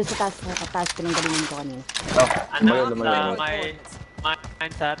yun? Nandun sa taas, sa taas, pinanggalingan ko kanina. Ano? Lumayo.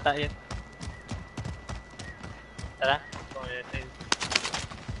 Mine sa ata yun. Tara.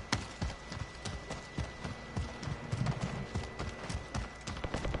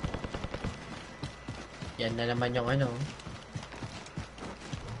 Yan na naman yung ano.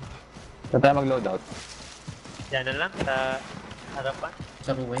 Saan tayo mag-loadout? Yan na lang sa harapan.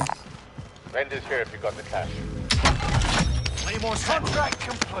 Sa ruins. Vendors here if you got the cash. Contract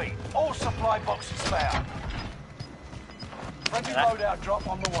complete. All supply boxes found. Friendly loadout drop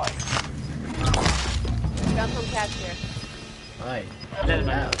on the way. Got some cash here. Ay. Yan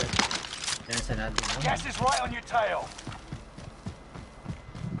naman. Yan sa natin naman. Gas is right on your tail.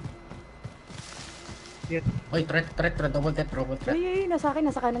 Uy, threat, double threat. Ay, nasa akin,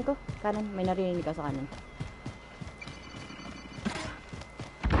 nasa kanan ko. Kanan, may narinig ka sa kanan.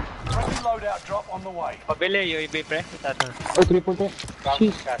 Friendly loadout drop on the way. Pabili, UAV pre. Tata. Oh, triple threat.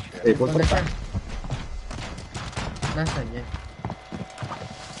 Jeez. Triple Double threat. threat. Nasaan yan?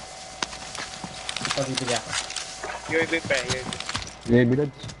 Ito, bibili ako. UAV pre, UAV. Baby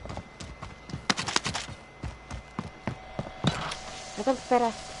loads. Ito, pera.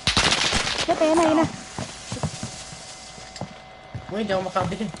 Ito, yan na. Uy, hindi ako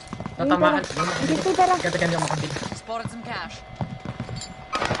makabili. Tatamaan. Dito, pera. Kaya hindi ako makabili. Spotted some cash.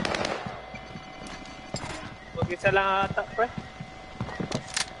 Mag-isa lang ata pre.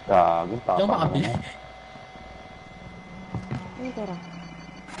 Gago, Hindi ako tapang. makabili. Ano, pera?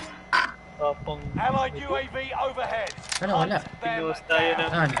 Tapong. Allied UAV overhead. Ano, wala. Hunt them Pinost tayo down.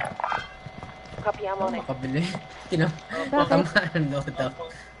 na. Saan? Copy, I'm Hindi on ako it. makabili. Natamaan ng loadout.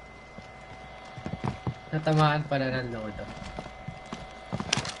 Natamaan pala ng loadout.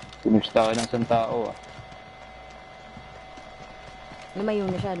 Pinusta ka ng isang tao ah. Lumayo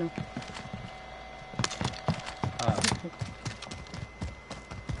na siya, no? Ah.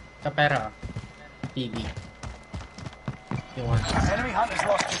 Sa pera. TV. Yung one. Enemy hunters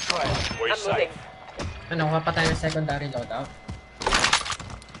lost your trail. We're I'm moving. safe. Ano, kuha pa tayo ng secondary loadout?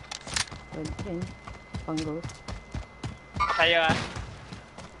 Pwede rin. Pang-go. Tayo ah.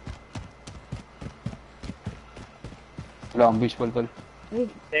 Wala akong baseball tol. Uy,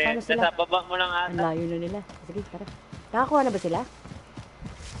 paano sila? Nasa baba mo lang Ang ata. layo na nila. Sige, tara. Nakakuha na ba sila?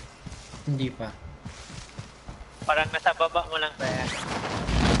 Hindi pa. Parang nasa baba mo lang pre.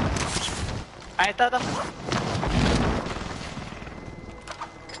 Ay, ito.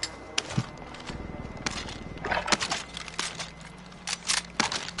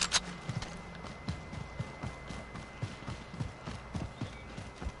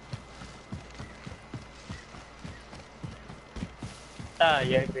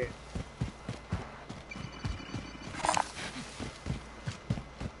 UAV.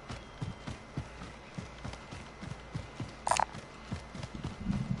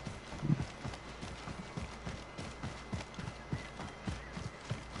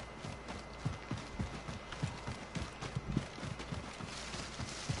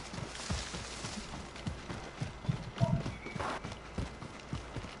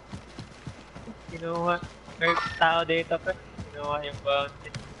 Kinuha. May tao dito pre. Kinuha yung bounty.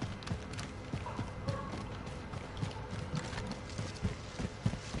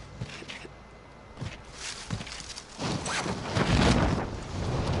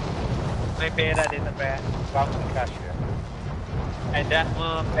 May pera dito pre. Bounty cash here. Ay, drop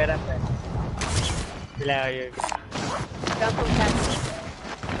mo pera pre. Sila yun. Got some cash.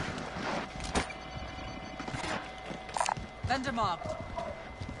 Vendor marked.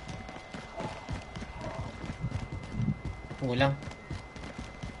 Kulang.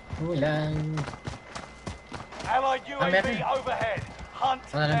 Allied UAV meron. overhead. Hunt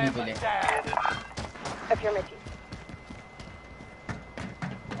Ano lang them bibili? down. Affirmative.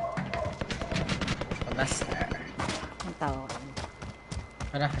 Pagas. Ang tao ko.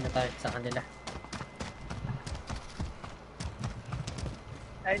 Tara, ano tayo sa kanila?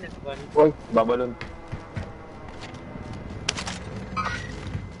 Ay, nagbuwan. Uy, babalon.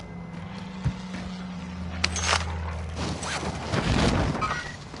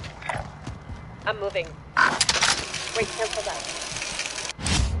 I'm moving. Wait, cancel that.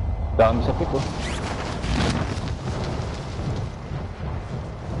 Dami sa pick oh.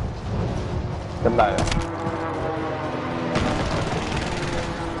 Saan tayo?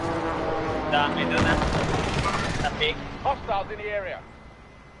 Dami doon ah. Tapik. Hostiles in the area.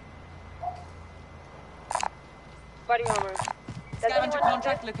 Body armor. Does Scavenger anyone have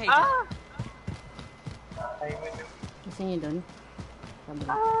contract this? located. Ay, mo Gusto niyo doon? Sabi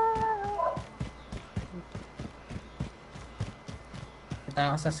ko. Kita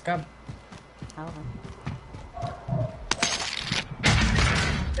ka sa scab. Okay.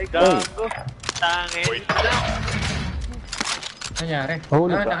 Ay, gago. Tangin. Nangyari?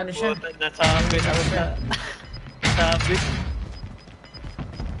 Huli ka. Nakano siya. Puta, nasabit ako sa... Sabit.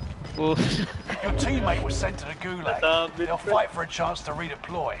 Puta. Your teammate was sent to the gulag. They'll fight for a chance to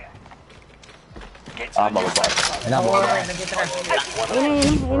redeploy. Get to the new Bababa. safe zone. Alam mo,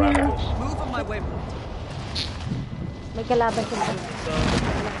 Ayun. Move on my way. May kalaban siya dito.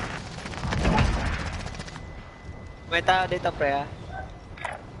 May tao dito, pre, ha?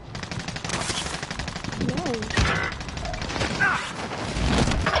 Wow.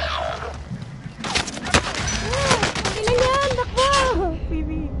 Ilan yan? Takbo!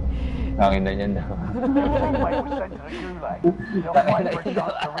 Pibi. Angin na yan. Your teammate was sent to the gulag. They'll fight for a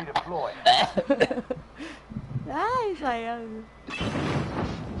chance to redeploy. Ay, sayang.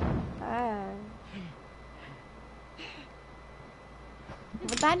 Ay.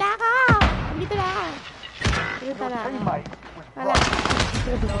 Punta na ako! Dito na ako! Dito Your na ako. teammate was Wala.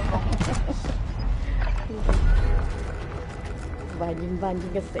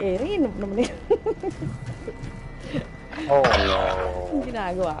 Banjing-banjing ka sa Erin. Ano naman yun? Oh, no. Ang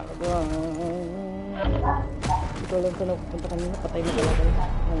ginagawa ko doon. Hindi ko alam kung napunta kanina. Patay na talaga.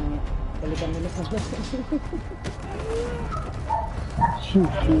 Balikan mo na sana.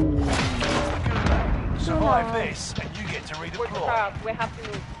 Survive this, and you get to redeploy. We have to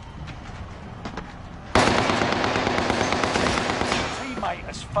move. Teammate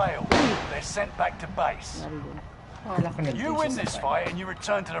has failed. They're sent back to base. Wala ko na You win this fight and you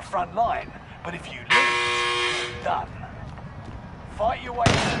return to the front line, but if you lose, you're done. Fight your way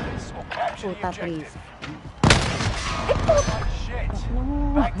through this or capture the Puta, objective. please. Oh, shit.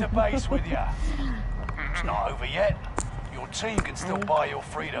 Back to base with ya. It's not over yet. Your team can still buy your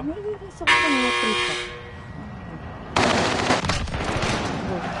freedom. Naiinis ako sa mga trito.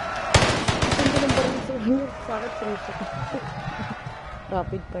 Ang ganda ng barang sa inyo. Sa akin, trito.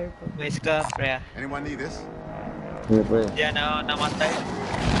 Rapid fire po. May ska, pre, ha? Anyone need this? Hindi pa eh. Diyan ako namatay.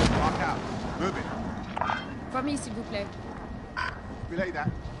 Mark out. Move it. Famille, s'il vous plaît. Relay that.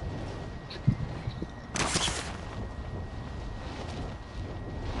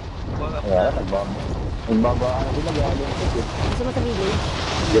 Kaya, nagbaba ka na din nag-aalim ko. Gusto mo sa village?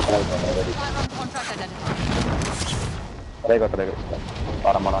 Hindi ko talaga ready. Firearm contract identified. Try ko.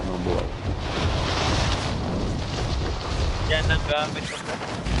 Para maraming buhay. Diyan ang gamit ko.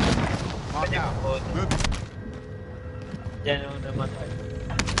 Mark out. Move it. Diyan ako namatay.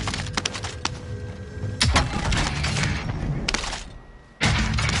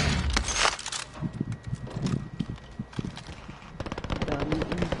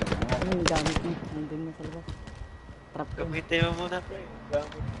 Ang gamit mo. Nandun na sa labas. Trap ko. Gamitin mo muna, pre.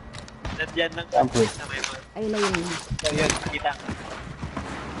 Gamit. Nandiyan lang Siyempre. sa may mga. Ayun na yun. So, yun, kita.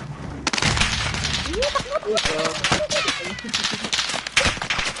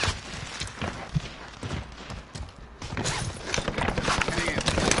 Heading in.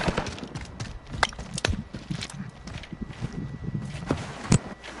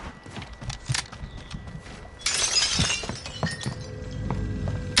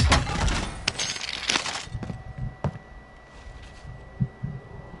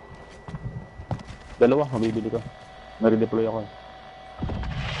 Dalawa, mabibili ko. Nare-deploy ako.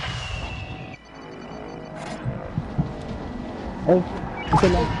 Ay, isa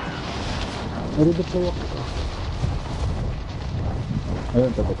lang. Nare-deploy ako.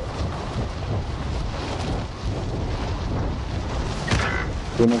 Ayun, tapos.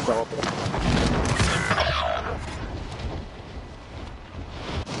 Tunod ako pa.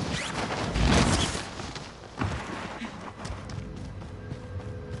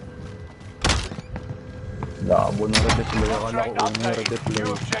 Labo na re-deploy ako. Alam ko Contract kung updated. nare-deploy.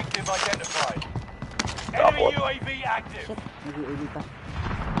 New objective identified. Enemy Tapos. UAV active. Shit. Nag-i-uwi pa.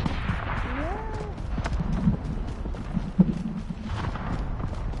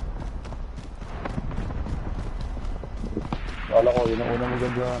 Wala ko, yun ang unang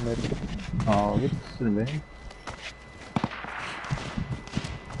maganda sa Amerika. Wait. Ano ba yun?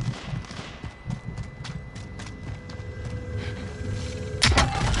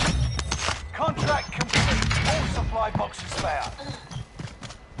 Contract complete. All supply boxes found.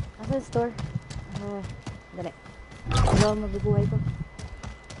 Asa yung store? Dali. Ano mabubuhay ko?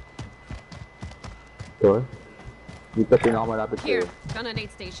 Ito eh. Dito pinakamalapit ko. Here, gun and aid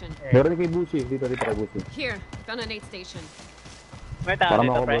station. Meron kay Busi. Dito kay Busi. Here, gun and aid station. May tao Para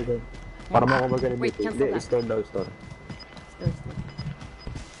dito, pre. makakover ka. Para makakover ka ni Wait, Busi. cancel Hindi, that. store daw, store. Store.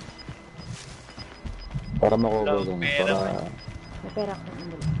 Para makover Low, ko. pera, Para... May pera ko.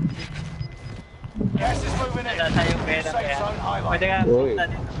 Gas is moving in. Nasa yung pera Safe kaya. zone Pwede highlight. ka Uy. punta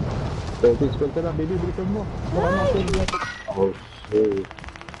dito. Spell ka na, baby. Bilisan mo. Baka natin natin. Oh, shit.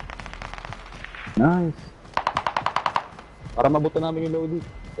 Nice. Para mabuto namin yung loading.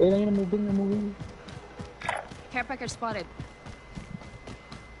 Ayun lang yun, moving. Care package spotted.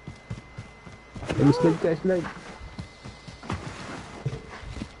 Slide.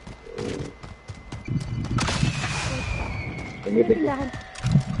 May tindahan.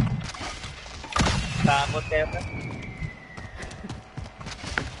 Takot kayo pa.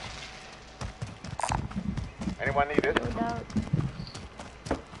 Anyone need it? Load out.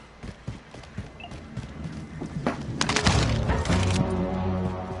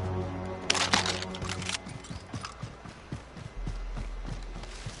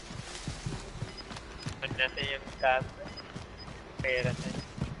 Pag natin yung gas. Pera na.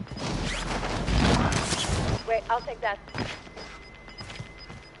 Wait, I'll take that.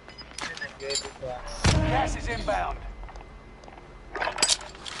 Gas is inbound.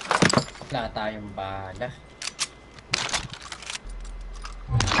 Wala tayong bala.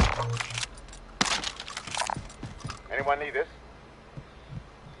 Anyone need this?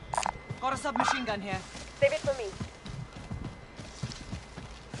 Got a submachine gun here. Save it for me.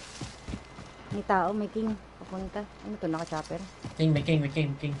 May tao, may king. Papunta. Ano to, naka-chopper? King, may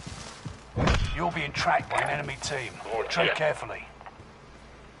king. You're being tracked by an enemy team. Tread carefully.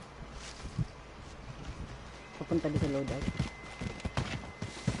 Papunta din sa loadout.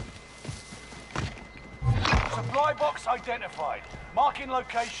 Supply box identified. Marking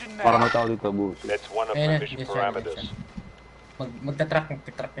location Para now. may tao dito, boss. That's one of Ayun my na, mission yes, parameters. yes. Magta-track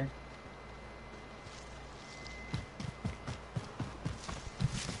yan.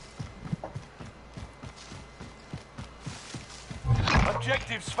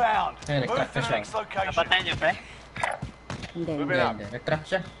 Objectives found. Ayun, Move nag-track to na the siya. next location. Napatay niyo, pre? Hindi, Move hindi. it up. Hindi. Nag-track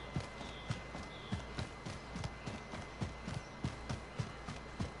siya.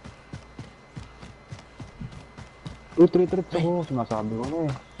 Uy, 3 trips ako. Sinasabi ko na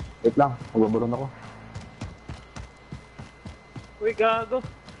eh. Wait lang, magbabaron ako. Uy, gago.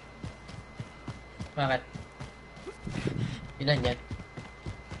 Bakit? Ilan yan?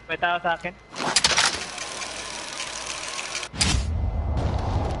 May tao sa akin.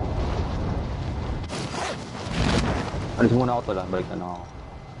 Alis muna ako pala, balik na lang ako.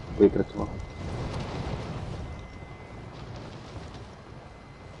 Wait, trips mo.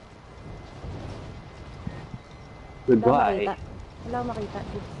 Goodbye. Wala akong makita.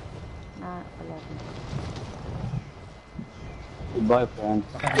 Na, pala. Goodbye, friends.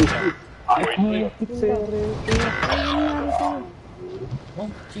 Ay, Ano nangyari sa'yo? oh,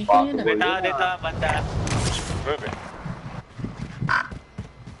 chicken yun May ah. tao dito, banda. Moving.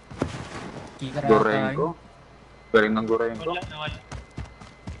 Kikara Goreng tayo. ko. Galing ng goreng ko. Wala.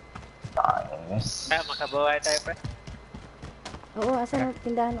 Nice. Kaya makabuhay tayo, pre. Oo, asan ang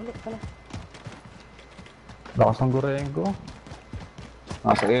tindahan ulit pala? Lakas ng goreng ko.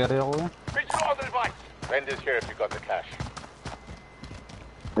 Nasa area ko yan. Reach for the device. Vendors here if you got the cash.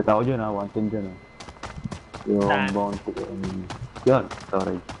 May tao dyan ha, 110 dyan ha. Yung Saan? bounty ko. Yan,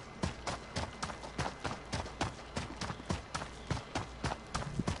 sorry.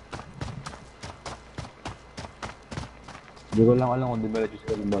 Hindi ko lang alam kung di ba legis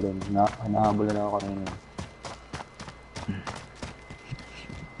ka ng baron. Hinahabol na lang ako kanina.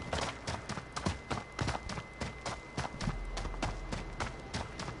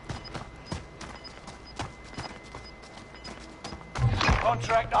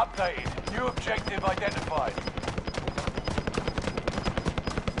 Contract updated. New objective identified.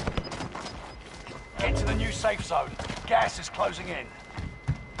 Get to the new safe zone. Gas is closing in.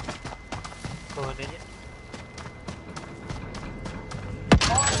 Kunin niya.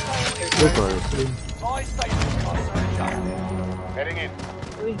 Super. Buy station costs are adjusted. Heading in.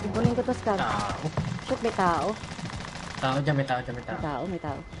 Uy, kunin ko to, Scab. Tao. Shit, may tao. Tao dyan, may tao. May tao, may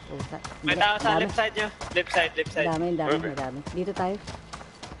tao. Puta. May tao sa Dami. left side nyo. Left side. Dami. Dito tayo.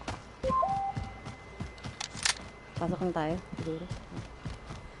 Pasok na tayo, siguro.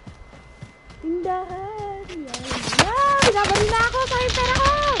 Tindahan! Yan! Binabaril na ako! Sayang pera ko!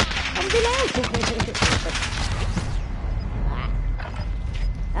 Ang bilis!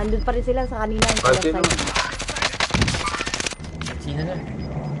 Andun pa rin sila sa kanina yung left side. Sino na?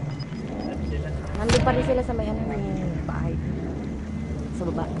 Nandun pa rin sila sa may ano yung bahay. Sa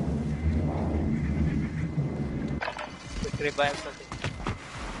baba. Quick revive natin.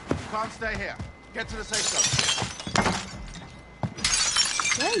 Can't stay here. Get to the safe zone.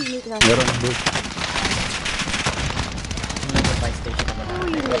 Ay, unique na. Meron, boss. Yung nasa fire station naman.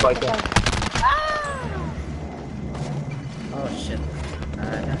 Uy, Bye, unique na.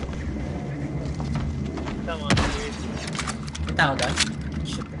 tao doon?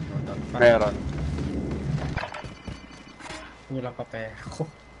 Shit, doon. Meron. Kulang pa pera ko.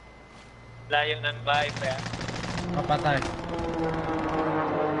 Layo ng bahay pre. Papatay.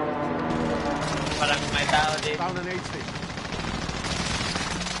 Parang may tao din. Found an aid station.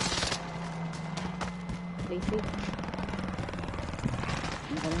 Play safe.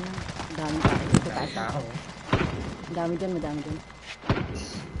 Ano na? Ang dami tayo. Ito taas. Tao. Ang dami dyan, madami dyan.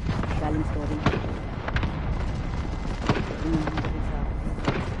 Galing story.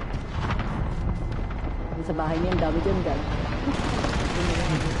 Sa bahay niya, ang dami dyan, galing.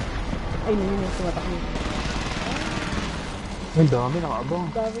 Ay, yun yung sumatak niya. Ang dami, nakaabang.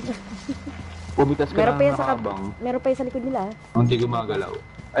 Ang dami dyan. Pumitas ka Meron na pa yan sa nakaabang. meron pa yan sa likod nila. Hindi gumagalaw.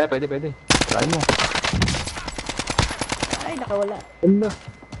 Ay, pwede. Try mo. Ay, nakawala. Ano?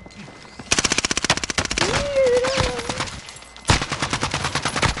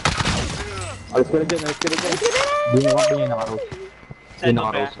 Alis ka na dyan. Hindi mo kapag yung naka-roast. Yung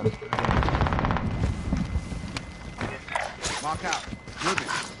naka-roast. Alis ka na dyan. Mark out.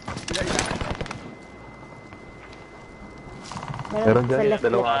 Moving. Lay down. Meron dyan, sa left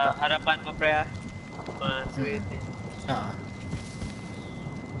dalawa ko. ata. Harapan mo pre. Sweet. Ah.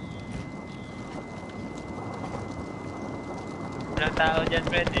 Walang tao dyan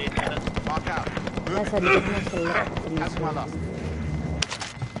pre. Mark out. Nasa Moving. likod mo sa left. Cancel my loss.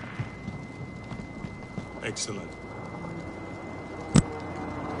 Excellent.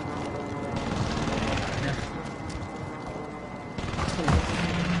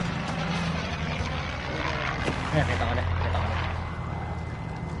 Ayan, kita ko na.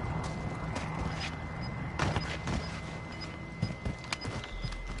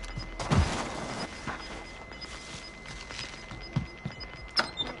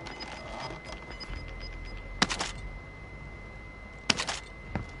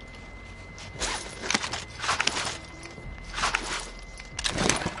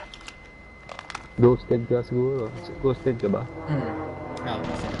 Ghosted ka siguro. Ghosted ka ba?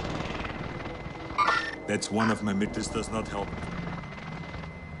 Kasi. That's one of my meters does not help.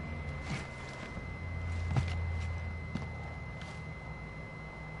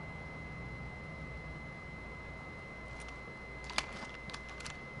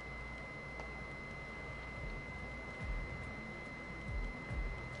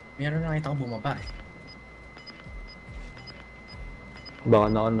 Meron nakita ko bumaba eh.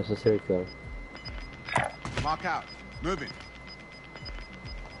 Baka na sa circle. Mark out. Moving.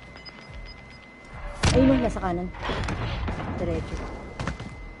 Ayun yung nasa kanan. Diretso.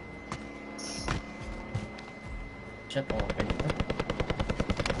 Shit, open ito.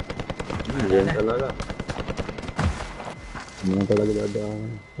 Yan talaga. Yan talaga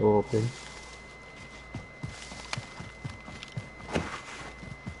dadaan. Open.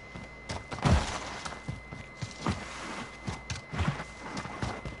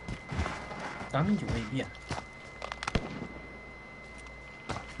 Daming UAV ah.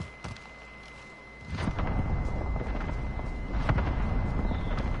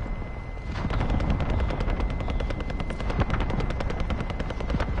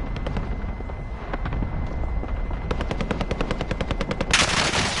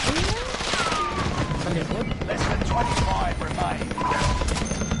 Sa likod? Less than 25 remain.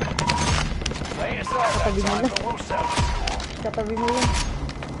 Lay aside that Katabi mo time, na. but we'll sell. Katabi mo lang.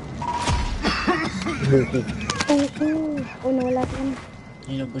 Oh, nawala si ano.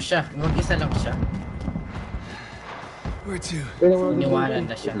 Inubo siya. Mag-isa lang siya. Where to?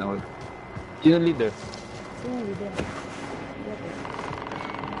 Iniwanan na siya. Sino leader? Sino yung leader?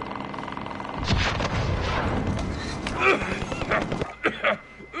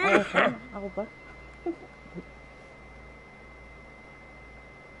 Ako pa?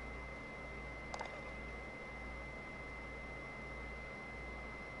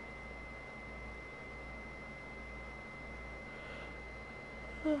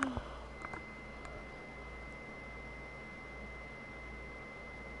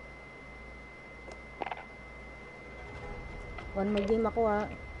 One more game ako ah.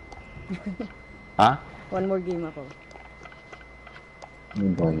 Ha? One more game ako. Ano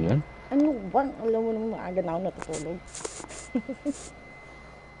ba yan? Ano ba? Alam mo naman maaga na ako natutulog.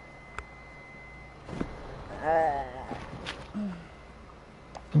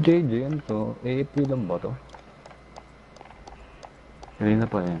 JJ, ano to? AFP lang ba to? Kanina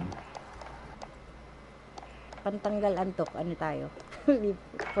pa yan. Pantanggal antok, ano tayo?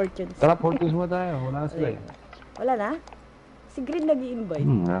 Fortunes. Tara, Fortunes mo tayo. Wala na sila eh. Wala na? Si Green nag-i-invite.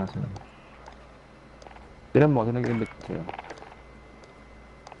 Wala na sila. Tinan mo kasi nag-invite sila.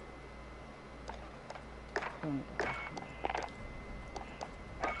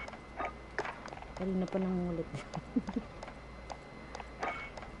 Kanina pa nang ulit.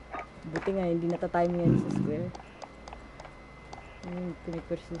 Buti nga, hindi nata-time yan sa square.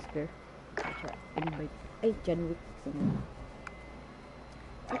 Pinipers sa square. Siya, invite. Ay, John Wick.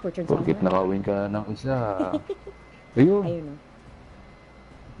 Ay, fortune sa Bakit mga. nakawin ka ng isa? Ayun. Ayun o.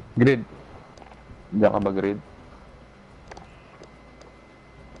 Grid. Diyan ka ba, Grid?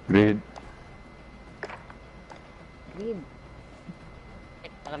 Grid. Read.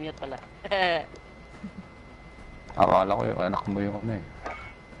 Nakamute pala. Akala ko yung anak mo yung ano eh.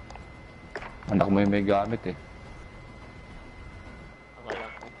 Anak mo yung may gamit eh. Akala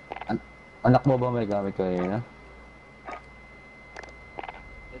ko. Anak mo ba may gamit kanina?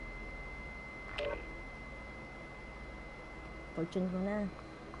 Fortune ko na.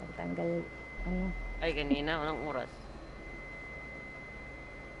 Pagtanggal, ano. Ay, kanina, unang oras.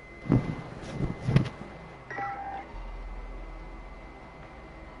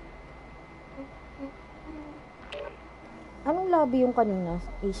 Anong lobby yung kanina?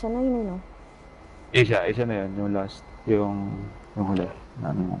 Asia na yun, no? Isa na yun, yung last. Yung huli.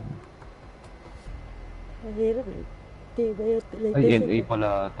 Ano? Mahirap eh. Diba yun? Ay, NA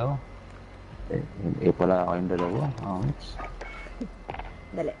pala ito. NA pala kayong dalawa. Ouch.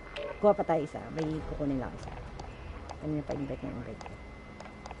 Dali. Kuha pa tayo isa. May kukunin lang isa. Kanina pa invite na invite ko.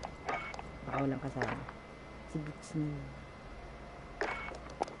 Baka walang kasama. Si Bitsy.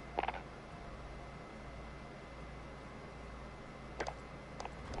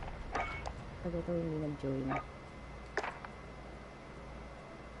 Pag ito hindi nag-join.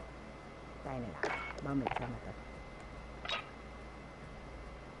 Tayo na lang. Baka may kasama to.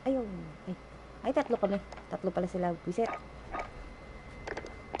 Ayun. Ay, tatlo kami. Tatlo pala sila. Biset.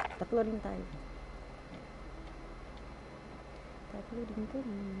 Tatlo rin tayo. Tatlo din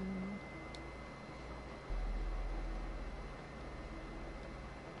kami.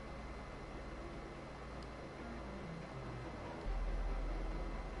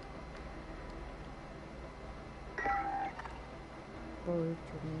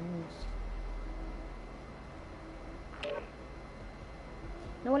 Fortunes.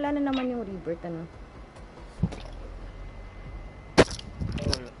 Nawala na naman yung revert, ano?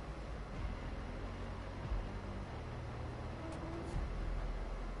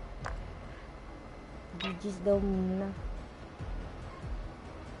 BG's daw muna.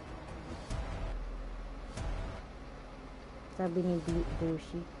 Sabi ni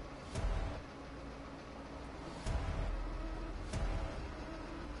Doshi.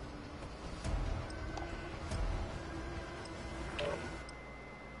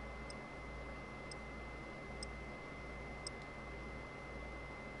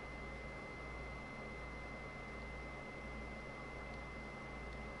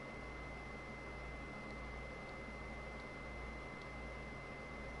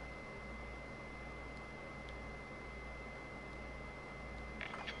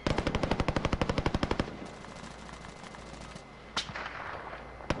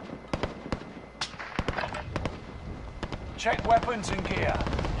 Check weapons and gear.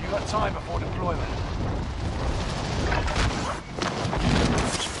 You got time before deployment.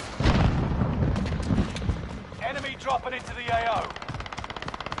 Enemy dropping into the AO.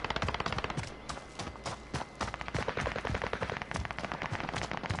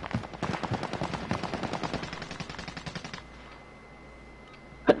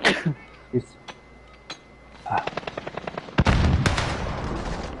 Yes.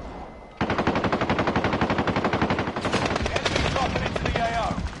 Enemy dropping into the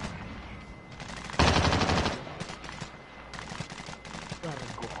AO.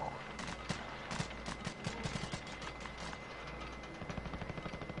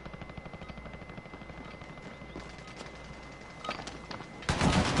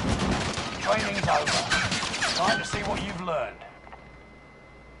 Training's over. Time to see what you've learned.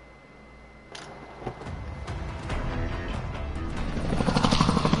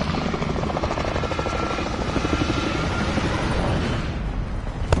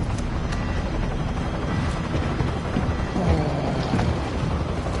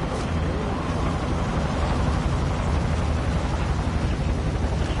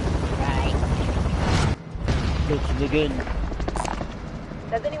 Let's begin.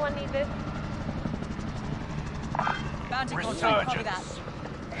 Does anyone need this? Bounty contract, copy that. Resurgence.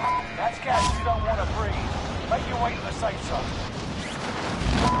 That's gas you don't want to breathe. Make your way to the safe zone.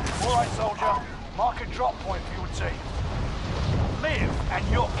 All right, soldier. Mark a drop point for your team. Liv and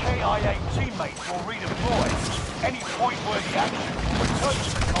your KIA teammates will redeploy. Any point-worthy action will return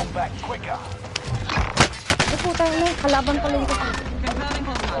to the combat quicker. Ay, puta na. Kalaban pala dito. Confirming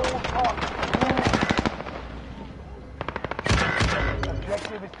hostile.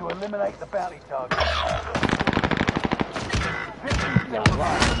 Objective is to eliminate the bounty target. 50 still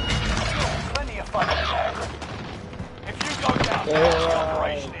alive. can. If you go down, the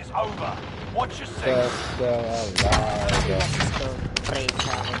operation is over. Watch your six.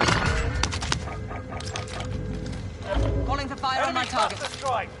 Calling for fire on my Enemy target. cluster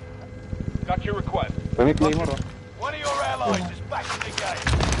strike. Got your request. May claymore oh. One of your allies is back in the game.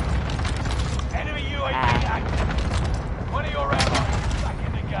 Enemy UAV active. One of your allies is back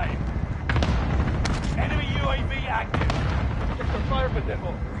in the game. Enemy UAV active. Check the fire for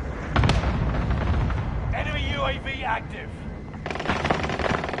demo. Enemy UAV active.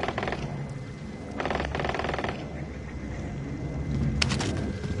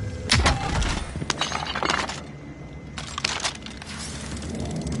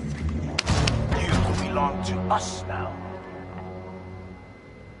 You belong to us now.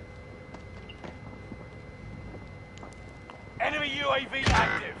 Enemy UAV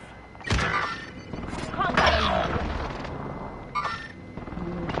active.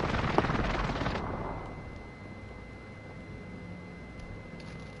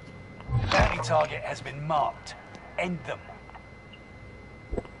 Bounty target has been marked. End them.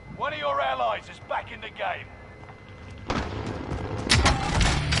 One of your allies is back in the game.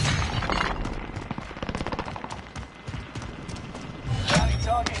 Bounty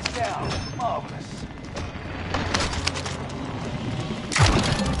target is down. Marvelous.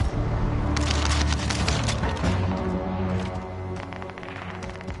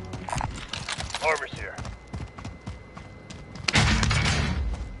 Armor's here.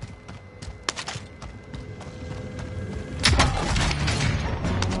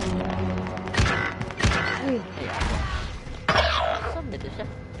 Saan dito siya?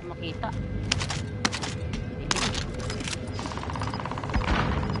 Makita.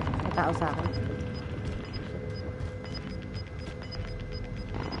 May tao sa akin.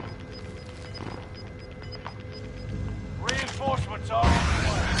 Reinforcements are on the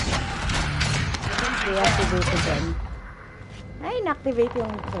way. Deactivate din. Ay, inactivate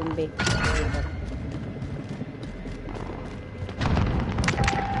yung zombie. Go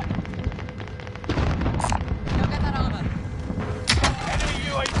get that armor. Enemy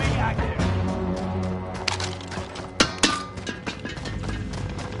UAV active.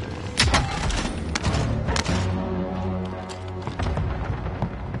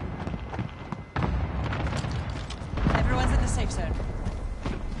 Everyone's in the safe zone.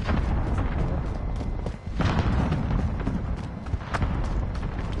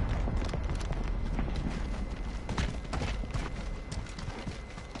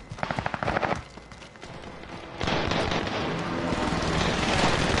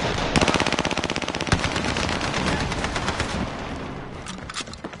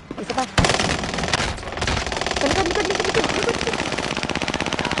 Isa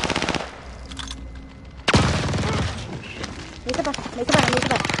pa. Likod. May isa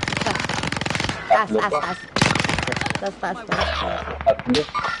pa. Taas. Tatlo.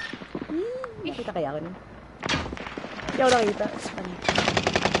 Nakita kaya ako nun? Hindi ako nakita.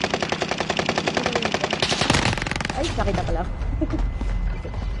 Ay, nakita pala ako.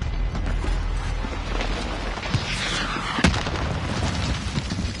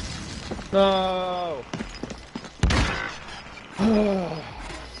 No!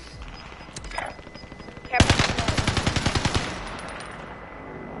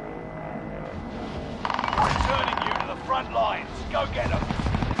 Returning you to the front lines. Go get them.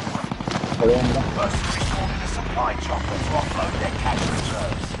 Dalawang lang. Mercenaries called in a supply chopper to offload their cash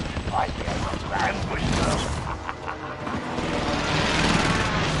reserves. I'd be able to ambush them.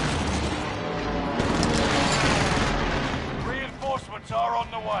 Reinforcements are on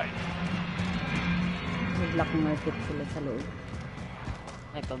the way. May black market sila sa loob.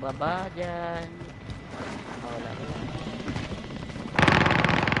 May pababa dyan. Wala.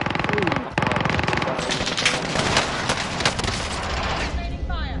 Raining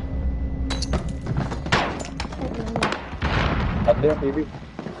fire. Tatlo yung TV.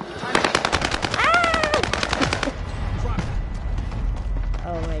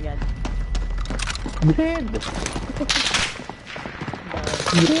 Oh my god. Dead!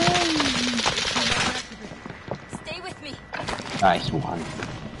 Stay with me. Nice one.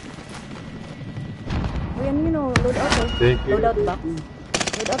 O yan yun o, load out o. Thank you. Load out box.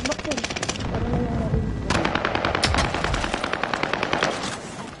 Load out box yun. Parang na nangyari.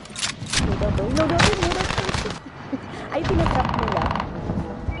 Load out o. Load out yun. Ay, tinatrap nila.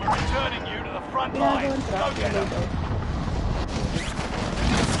 Returning you to the front Ginagawang lines. Go trap get yung load them. out.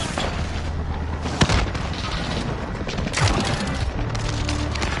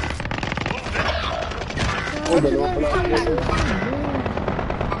 Oh, dalawa pala.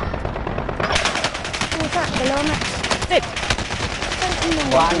 Pusa, dalawa nga. Sit!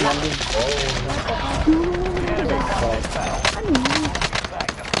 Wala. The enemy won this battle. Ano yun? Back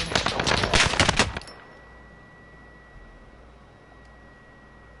to finish the war.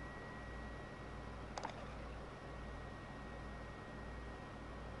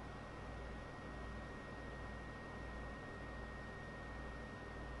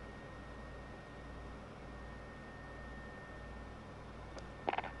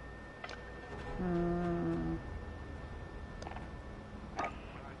 Hmm.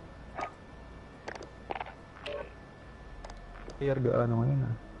 Player gaano ngayon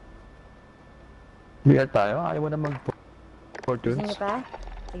ah. BR tayo, ayaw mo na Gusto niyo mag-fortunes. pa?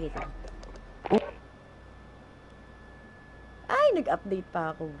 Sige, sige. Ay, nag-update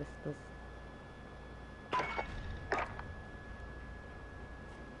pa ako. Gusto.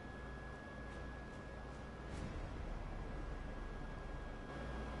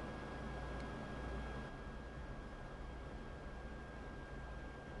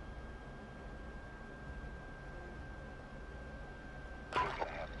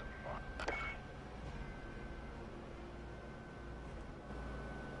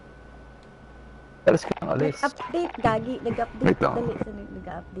 Alas ka ng alis. Nag-update, gagi. Nag-update. Wait lang. Dali, sa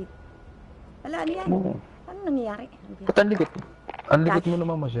nag-update. Wala, ano yan? Oo. Ano nangyayari? Ba't ang likot? Ang likot mo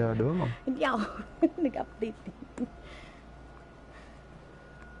naman masyado. Hindi ako. Nag-update.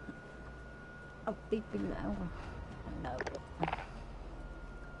 Update bigla ako. Ang labo.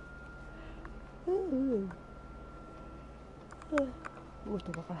 Gusto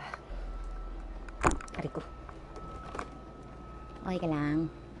ko pa. Ari ko. Okay ka lang.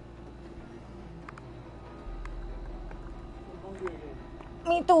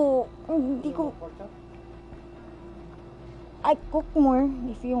 Me too. Hindi ko... I cook more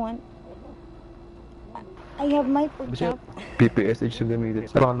if you want. I have my pork Basta chop. PPSH yung gamitin.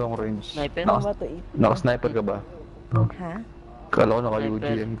 Parang long range. Sniper? Ano ba to eat? Naka-sniper ka ba? Ha? Kala ko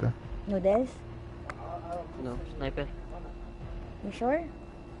naka-UGM ka. Noodles? No, sniper. You sure?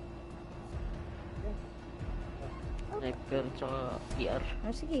 Sniper tsaka ER.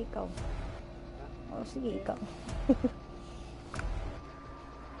 Oh, sige, ikaw. Oh, sige, ikaw.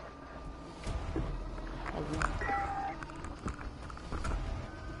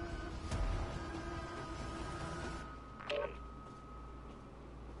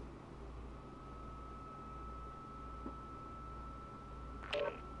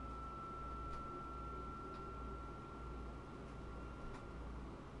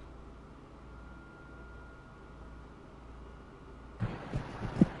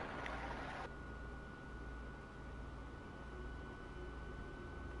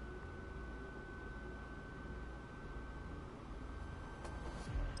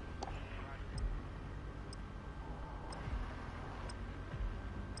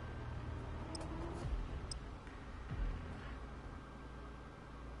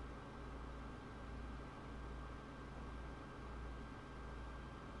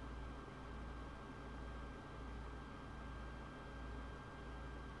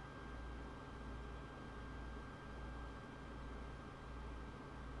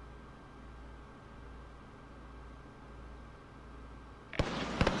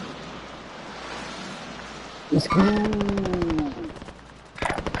 Let's go!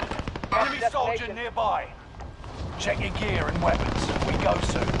 Enemy soldier nearby. Check your gear and weapons. We go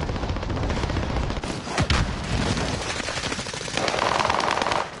soon.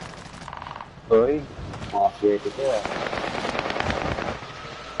 Uy, mga swerte ko ah.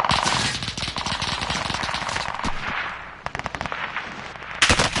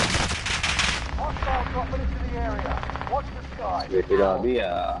 Hostile dropping into the area. Watch the sky. Swerte labi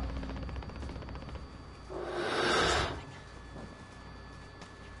ah.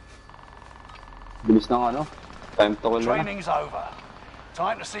 Bilis ng ano? Time to kill na. Training's over.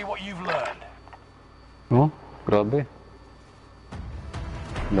 Time to see what you've learned. Oh, grabe.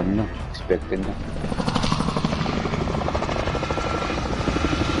 Alam na, expected na.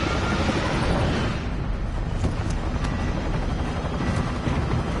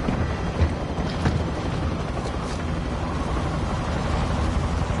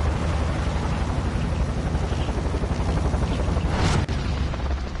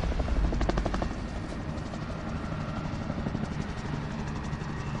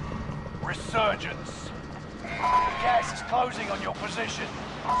 Resurgence. Gas is closing on your position.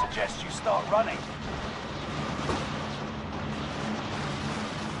 I suggest you start running.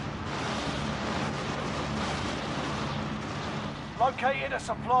 Located a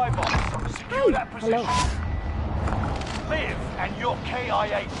supply box. Secure that position. Liv and your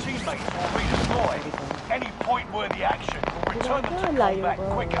KIA teammates will redeploy. Any point-worthy action will return them to combat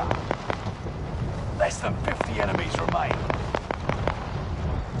quicker. Less than 50 enemies remain.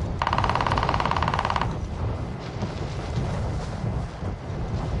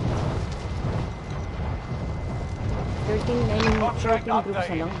 Contract 13 groups na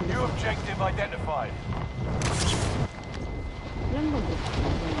updated. lang. New Bilis. objective identified. Ilan ba groups?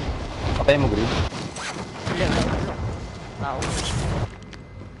 Patay mo, Green. Tao.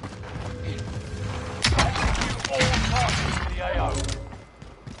 Execute all targets in the AO.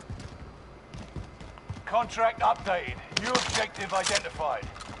 Contract updated. New objective identified.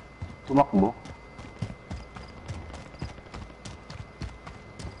 Tumakbo.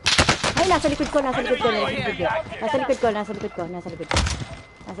 Ay, nasa likod ko. Nasa likod ko. Nasa likod ko. Nasa likod ko. Nasa likod ko.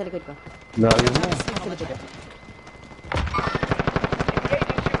 Nasa likod ko. Layo mo. Nasa likod ko.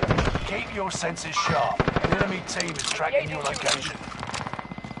 Keep your senses sharp. An enemy team is tracking your location.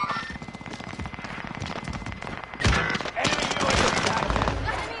 Enemy UAV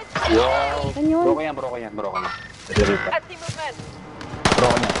active. Wow. Saan yun? Bro ko yan, bro ko yan, bro ko yan. Direct ka. Bro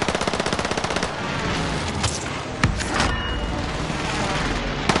ko yan.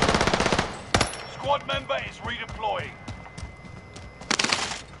 Squad member is redeploying.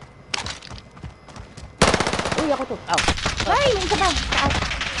 Uy, ako to. Ay, may isa pa. Taas.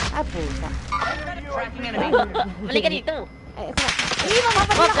 Ah, puta. Tracking enemy. Balik ka dito. Ay, ito na. Ay,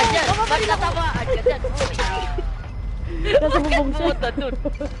 mamapatil Wag ako. ka dyan. Mamapatil ako. Magtatabaan ka dyan. Nasa bubong siya. Puta, dude.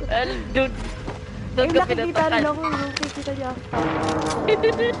 Dude. Ay, Doon ka nakikita rin pinatakan. ako. Nakikita niya.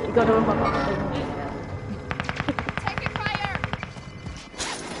 Ikaw naman mapapatay mo. Taking fire.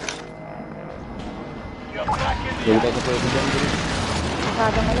 You're back in the Hindi tayo sa pwede dyan, Green.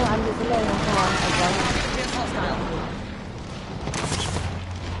 Masyadong ano sila yung sa agaw. Here's hostile.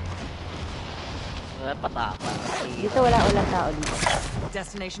 Patapa. Dito walang tao dito.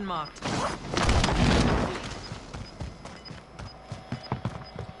 Destination marked.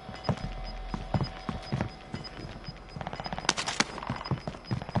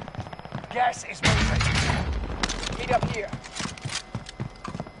 Gas is moving. Get up here.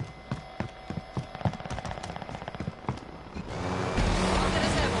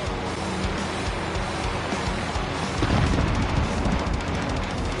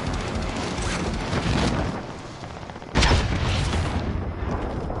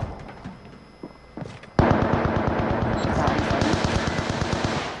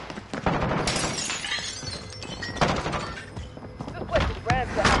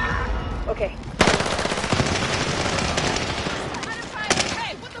 Okay.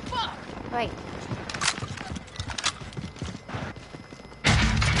 Hey, what the fuck? Right.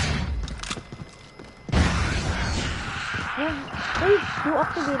 Uy, who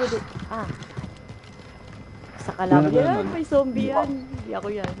activated it? Ah. Sa kalaban Ano yan, naman? may zombie yan. Hindi ako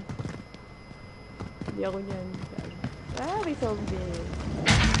yan. Hindi ako yan. Ah, may zombie.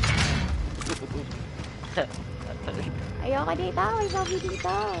 Ayoko dito, may zombie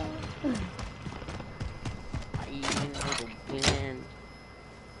dito. Ayun, yan.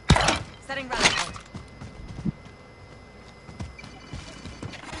 Setting rally point.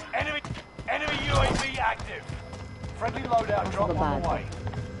 Enemy UAV active. Friendly loadout drop on the way.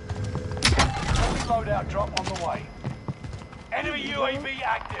 Friendly loadout drop on the way. Enemy UAV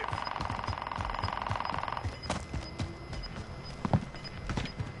active.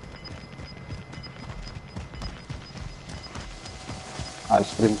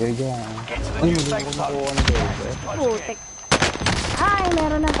 Ice cream kayo dyan. Get to the Ay, new hindi safe ko zone. makuha ng burger. Putik. Ay,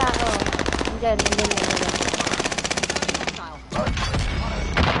 meron ng tao. Nandyan.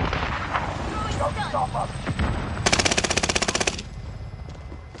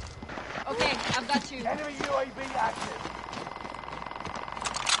 Okay, I've got you. Enemy UAV active.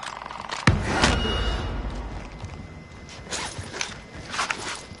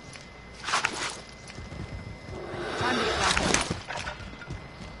 Time to get back in.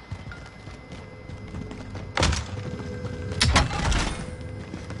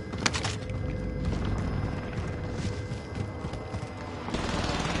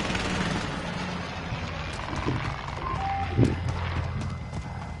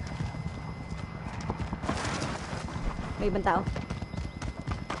 May ibang tao.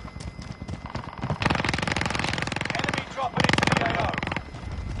 Enemy dropping into the AO.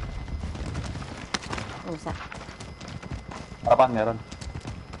 Usa. Harapan, meron.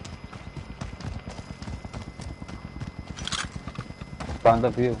 Front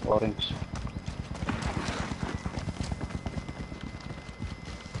of you, orange.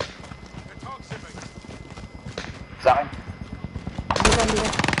 Sa akin. Dito.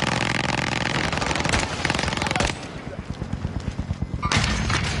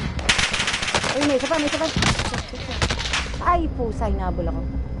 Uy, may isa pa. Ay, pusa, hinabol ako.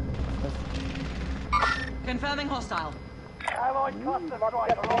 Confirming hostile. Allied cluster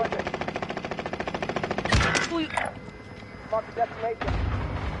strike arriving. Uy, Mark the destination.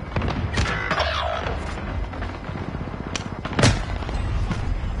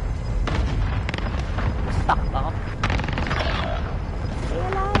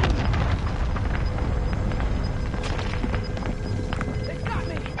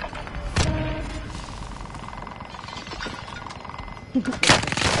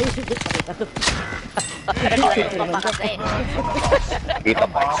 Ay, sige, pakita ko. Naglaro ka pa kasi. Kita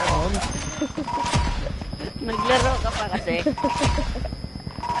pa. Naglaro ka pa kasi.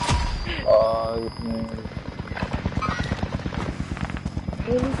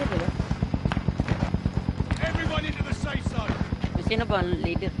 Release ko ba? Everyone into the safe zone. Sino ba ang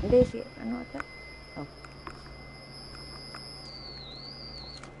leader? Hindi, si ano ata? Oh.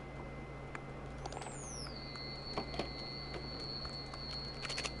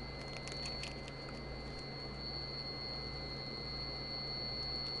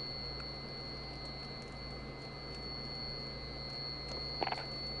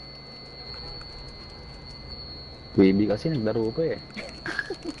 Baby kasi naglaro pa eh.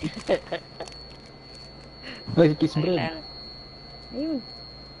 Ay, kiss bread. Ayun.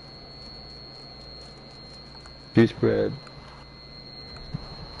 Kiss bread.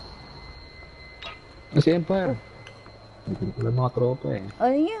 Si Empire. Wala mga tropa eh.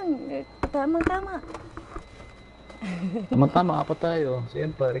 Ayun. Tamang-tama. Tama-tama, apat tayo. Si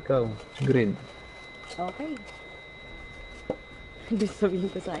Empire, ikaw. Si Green. Okay. Gusto sabihin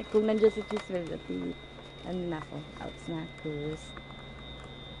ko sa akin, kung nandiyan si Chiswell, at ano na ako, outs na, cruise.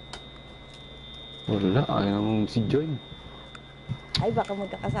 Wala, ayaw mong si Joy. Ay, baka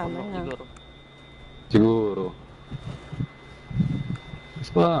magkakasama na. Siguro.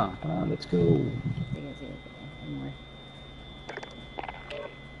 Let's pa. Let's go. Sige, sige. One more.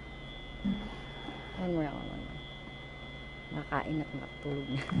 One more ako, one more. Makakain at makatulog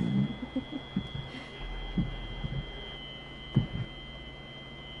na.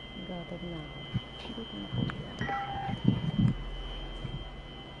 Gatag na ako. Hindi ko na po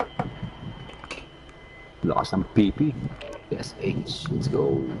Lakas ng PP. SH. Let's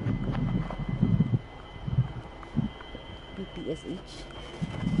go. PPSH.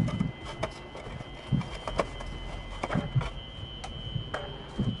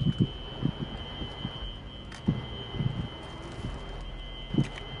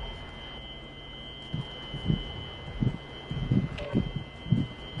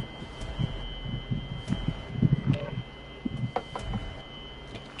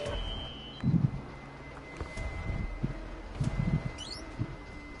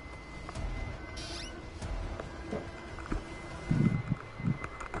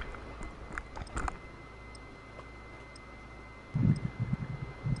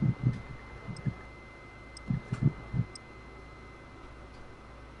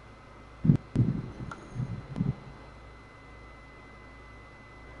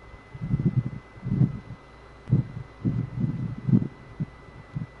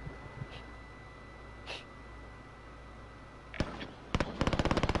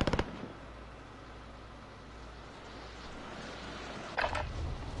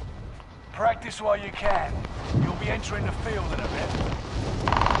 Practice while you can. You'll be entering the field in a bit.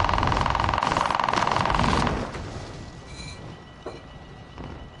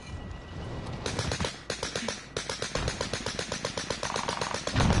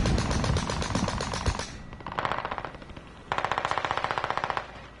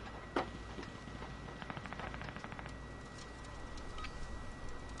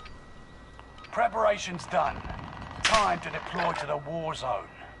 Preparation's done. Time to deploy to the war zone.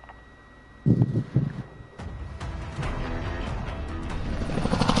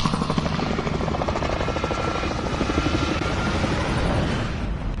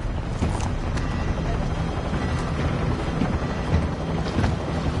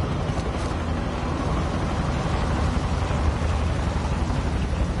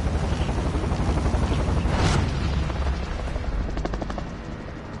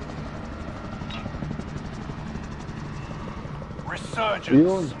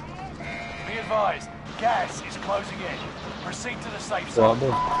 Resurgence. Be advised, gas is closing in. Proceed to the safe zone.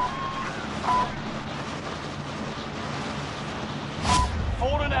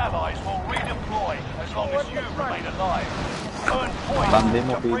 Fallen allies will redeploy as long as you remain alive. Earn points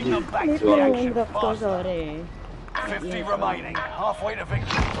to bring them back to the action faster. Sorry. 50 remaining, halfway to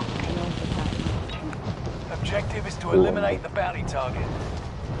victory. Objective is to eliminate the bounty target.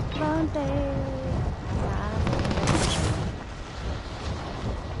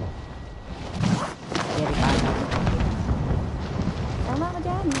 Tama ka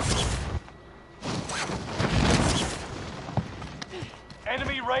dyan.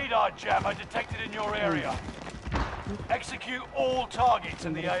 Enemy radar jammer detected in your area. Execute all targets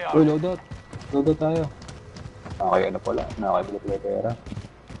in the AO. Uy, load out. Load out tayo. Okay, ano pala? Nakakabili pala yung pera.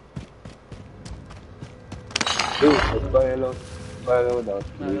 Uy, buy load out.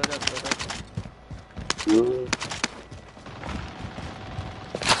 Uy.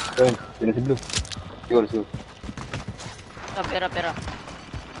 Uy, sino si Blue? Siguro, siguro. Pera.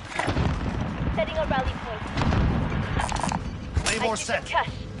 Setting a rally point. Claymore I need set. the cash.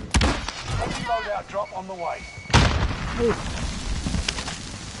 Heavy loadout drop on the way.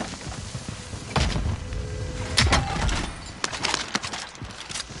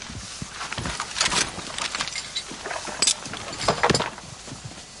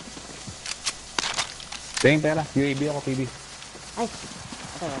 Tingin pera. UAV ako, PB. Ay.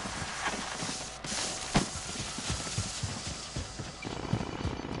 Okay.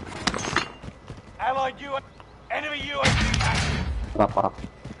 Allied enemy UAV active. Parap.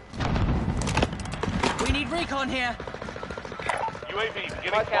 We need recon here. UAV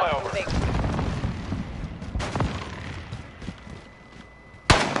beginning Mark out. flyover. Moving.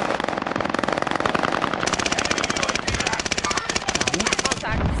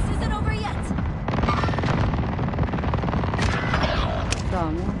 Contact. This isn't over yet.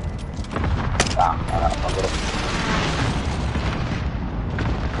 Dami. Pagro.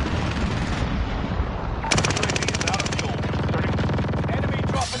 UAV is out of fuel. Enemy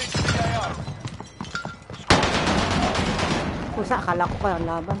dropping into the AO. Pusa, akala ko kaya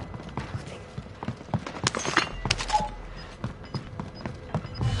laban.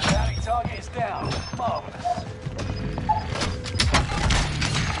 Bounty target is down. Marvelous.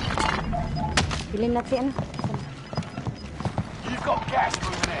 Bilhin natin ano. You've got gas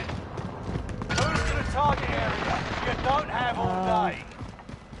moving in. Move to the target area. You don't have all day.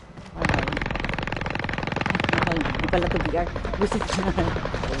 Okay, di pala to BR. Visit na.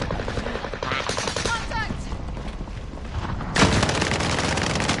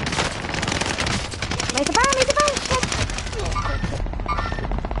 May isa pa! Shit!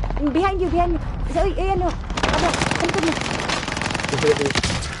 Behind you. Isa, uy, ayan o. Ano, talikod mo. Waiting.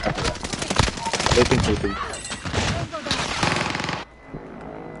 We're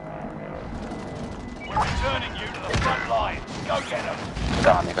returning you to the front line. Go get them.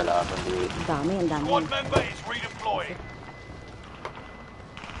 Dami kalaban dito. Ang dami. Squad member is redeploying.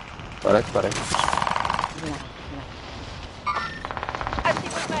 Pares. Wala. I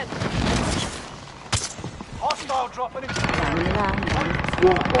see movement. Hostile dropping into the Dami nila.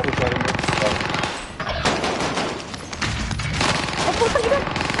 Sorry. Ay, putang ina!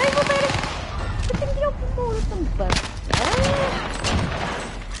 Ay, mo pera! Ba't hindi ako pumulot ng bus?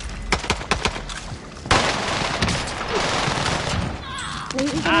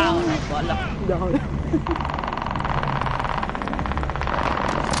 Naiisan na yun. Wala. Gawin.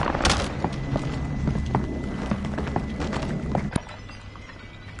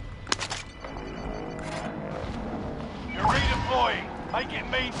 You're redeploying. Make it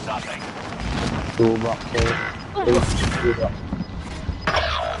mean something. Tubak ko. Tubak.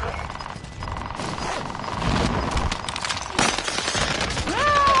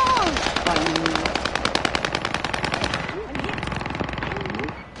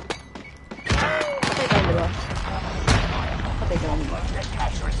 Patay tayo, diba? Patay tayo. Their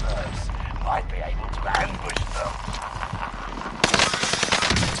cash reserves. Might be able to ambush them.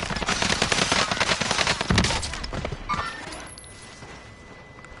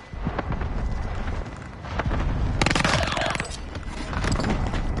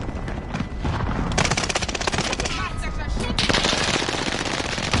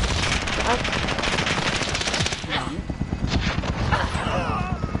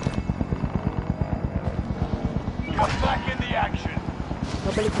 You're back in the action.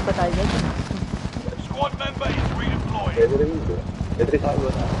 Mabalik pa tayo, guys. Squad member is redeploying. Pwede rin ito. Pwede rin tayo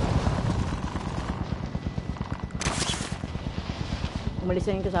na. Umalis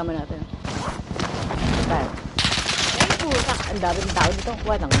na yung kasama natin. Tayo. Ay, puta! Ang dami ng tao dito.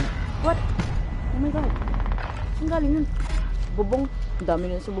 What? Oh my god. Saan galing nun? Bubong. Ang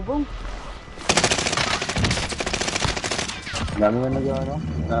dami nun sa bubong. Dami nga nag-ano?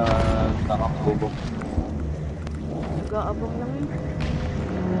 Nakakabubog. Nag-aabang lang yun.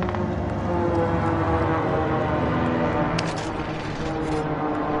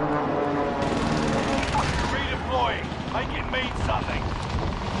 Redeploying. Make it mean something.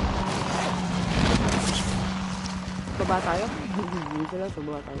 Baba tayo? Hindi sila. So,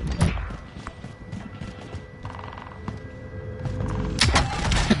 baba tayo.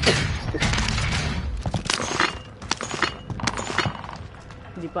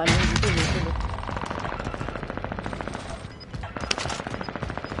 Hindi pa ano dito. Dito.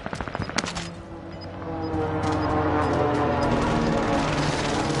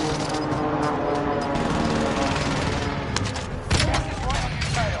 Gas is right on your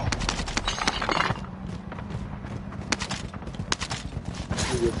tail.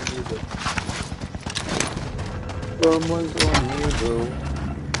 Someone's on me, bro.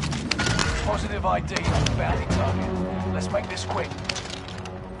 Positive ID on the bounty target. Let's make this quick.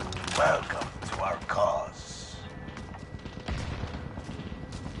 Welcome to our cause.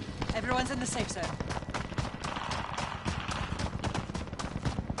 Everyone's in the safe zone.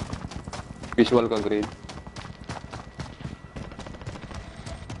 Visual ka, grade.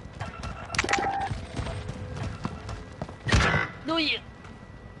 Uy!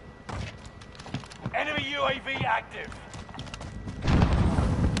 Enemy UAV active.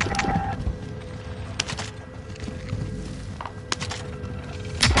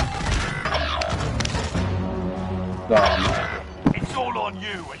 Dami. It's all on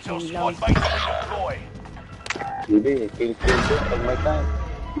you until squad mates redeploy. Bibi, kill ko pag may time.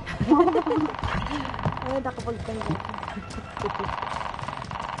 Ay, nakapagtanggal.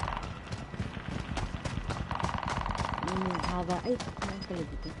 Haba. Ay, ano pala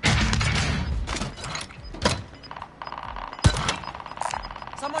dito?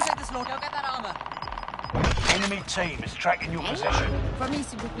 Someone take this load. Go get that armor. Enemy team is tracking your position. For me,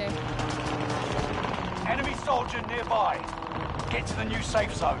 s'il vous plaît. Enemy soldier nearby. Get to the new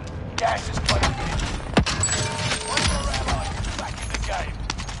safe zone. Gas is closing in. One of your allies is back in the game.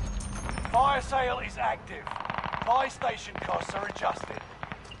 Fire sale is active. Buy station costs are adjusted.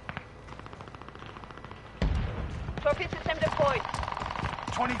 Trophy system deployed.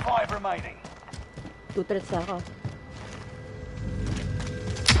 25 remaining. 2 threats ako.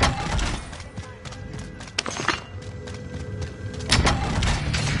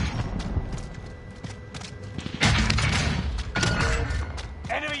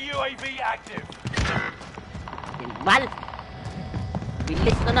 Enemy UAV active. Bal!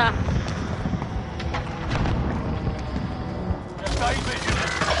 Bilis ko na. Stay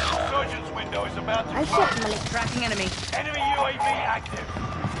vigilant. Surgeon's window is about to Ay, shit, close. mali. Tracking enemy. Enemy UAV active.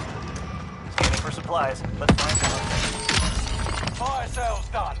 Scanning for supplies. Let's find them. Fire sales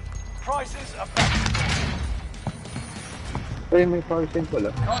done. Prices are back. Ay, may person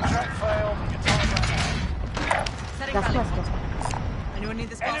pala. Contract failed. Your time ran out. Setting Gas, rally. gas, gas. Anyone need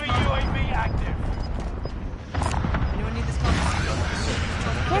this gas Enemy mask? UAV active. Anyone need this gas mask?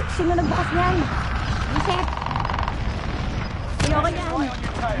 Shit, sino nagbukas niyan? Reset! Ayoko Gas is niyan. right on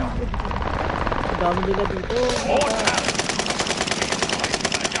your tail. Dami nila dito.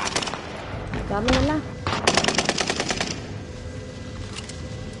 Dami nila.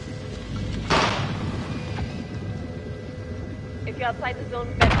 If you're outside the zone,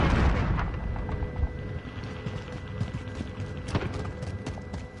 better be safe.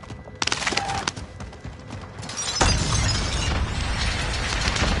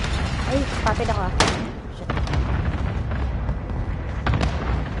 Ay, patid ako ah. Shit.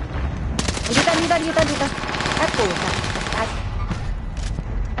 Ay, dito. At puta. At.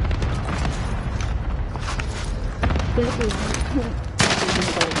 Pilipin. Pilipin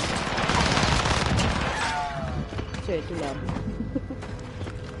ko rin. Sure, sila.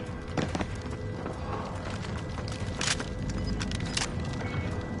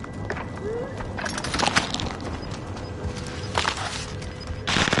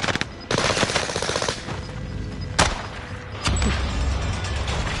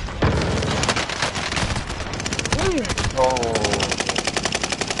 Oh.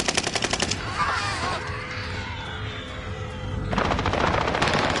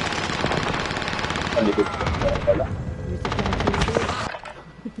 Ang likod ko pala. Music lang sila.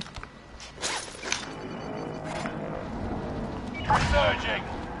 Resurging.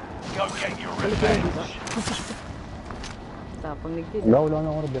 Go get your revenge. Tapang nagdid. Wala na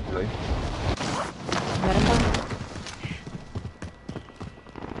ako deploy. Meron pa.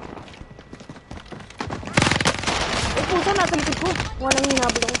 Ay, puta, nasa likod ko. Walang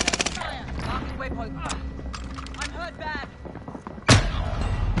hinabol ako. Marking waypoint. I'm hurt bad.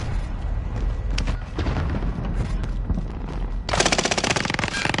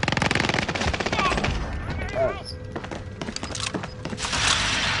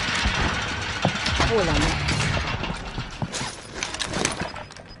 Wala na.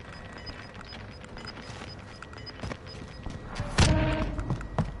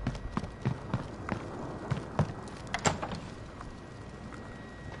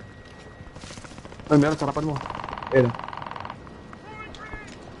 Ay, meron sa harapan mo. Ayun.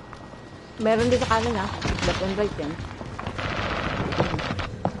 Meron din sa kanan ah. Left and right yan.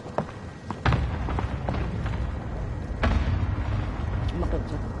 Umakit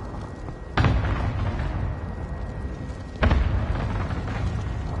siya.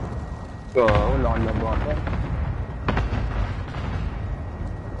 Wala kang labasan.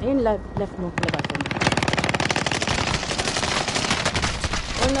 Ayun, left mo. Labasan mo.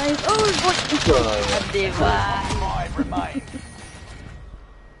 Oh, nice. Oh, boy. Diba? 5 remain.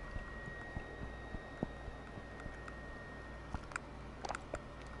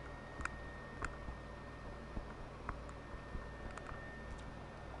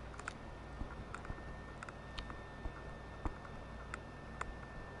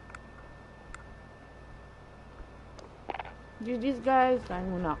 GG's guys. Kain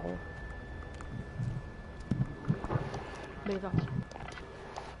muna ako. Balik ako.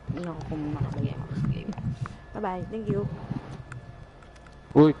 Yun ako kung makabalik. Bye-bye. Thank you.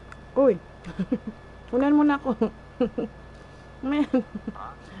 Uy! Uy! Unan muna ako. Man.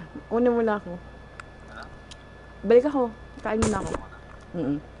 Unan muna ako. Balik ako. Kain muna ako.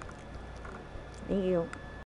 Thank you.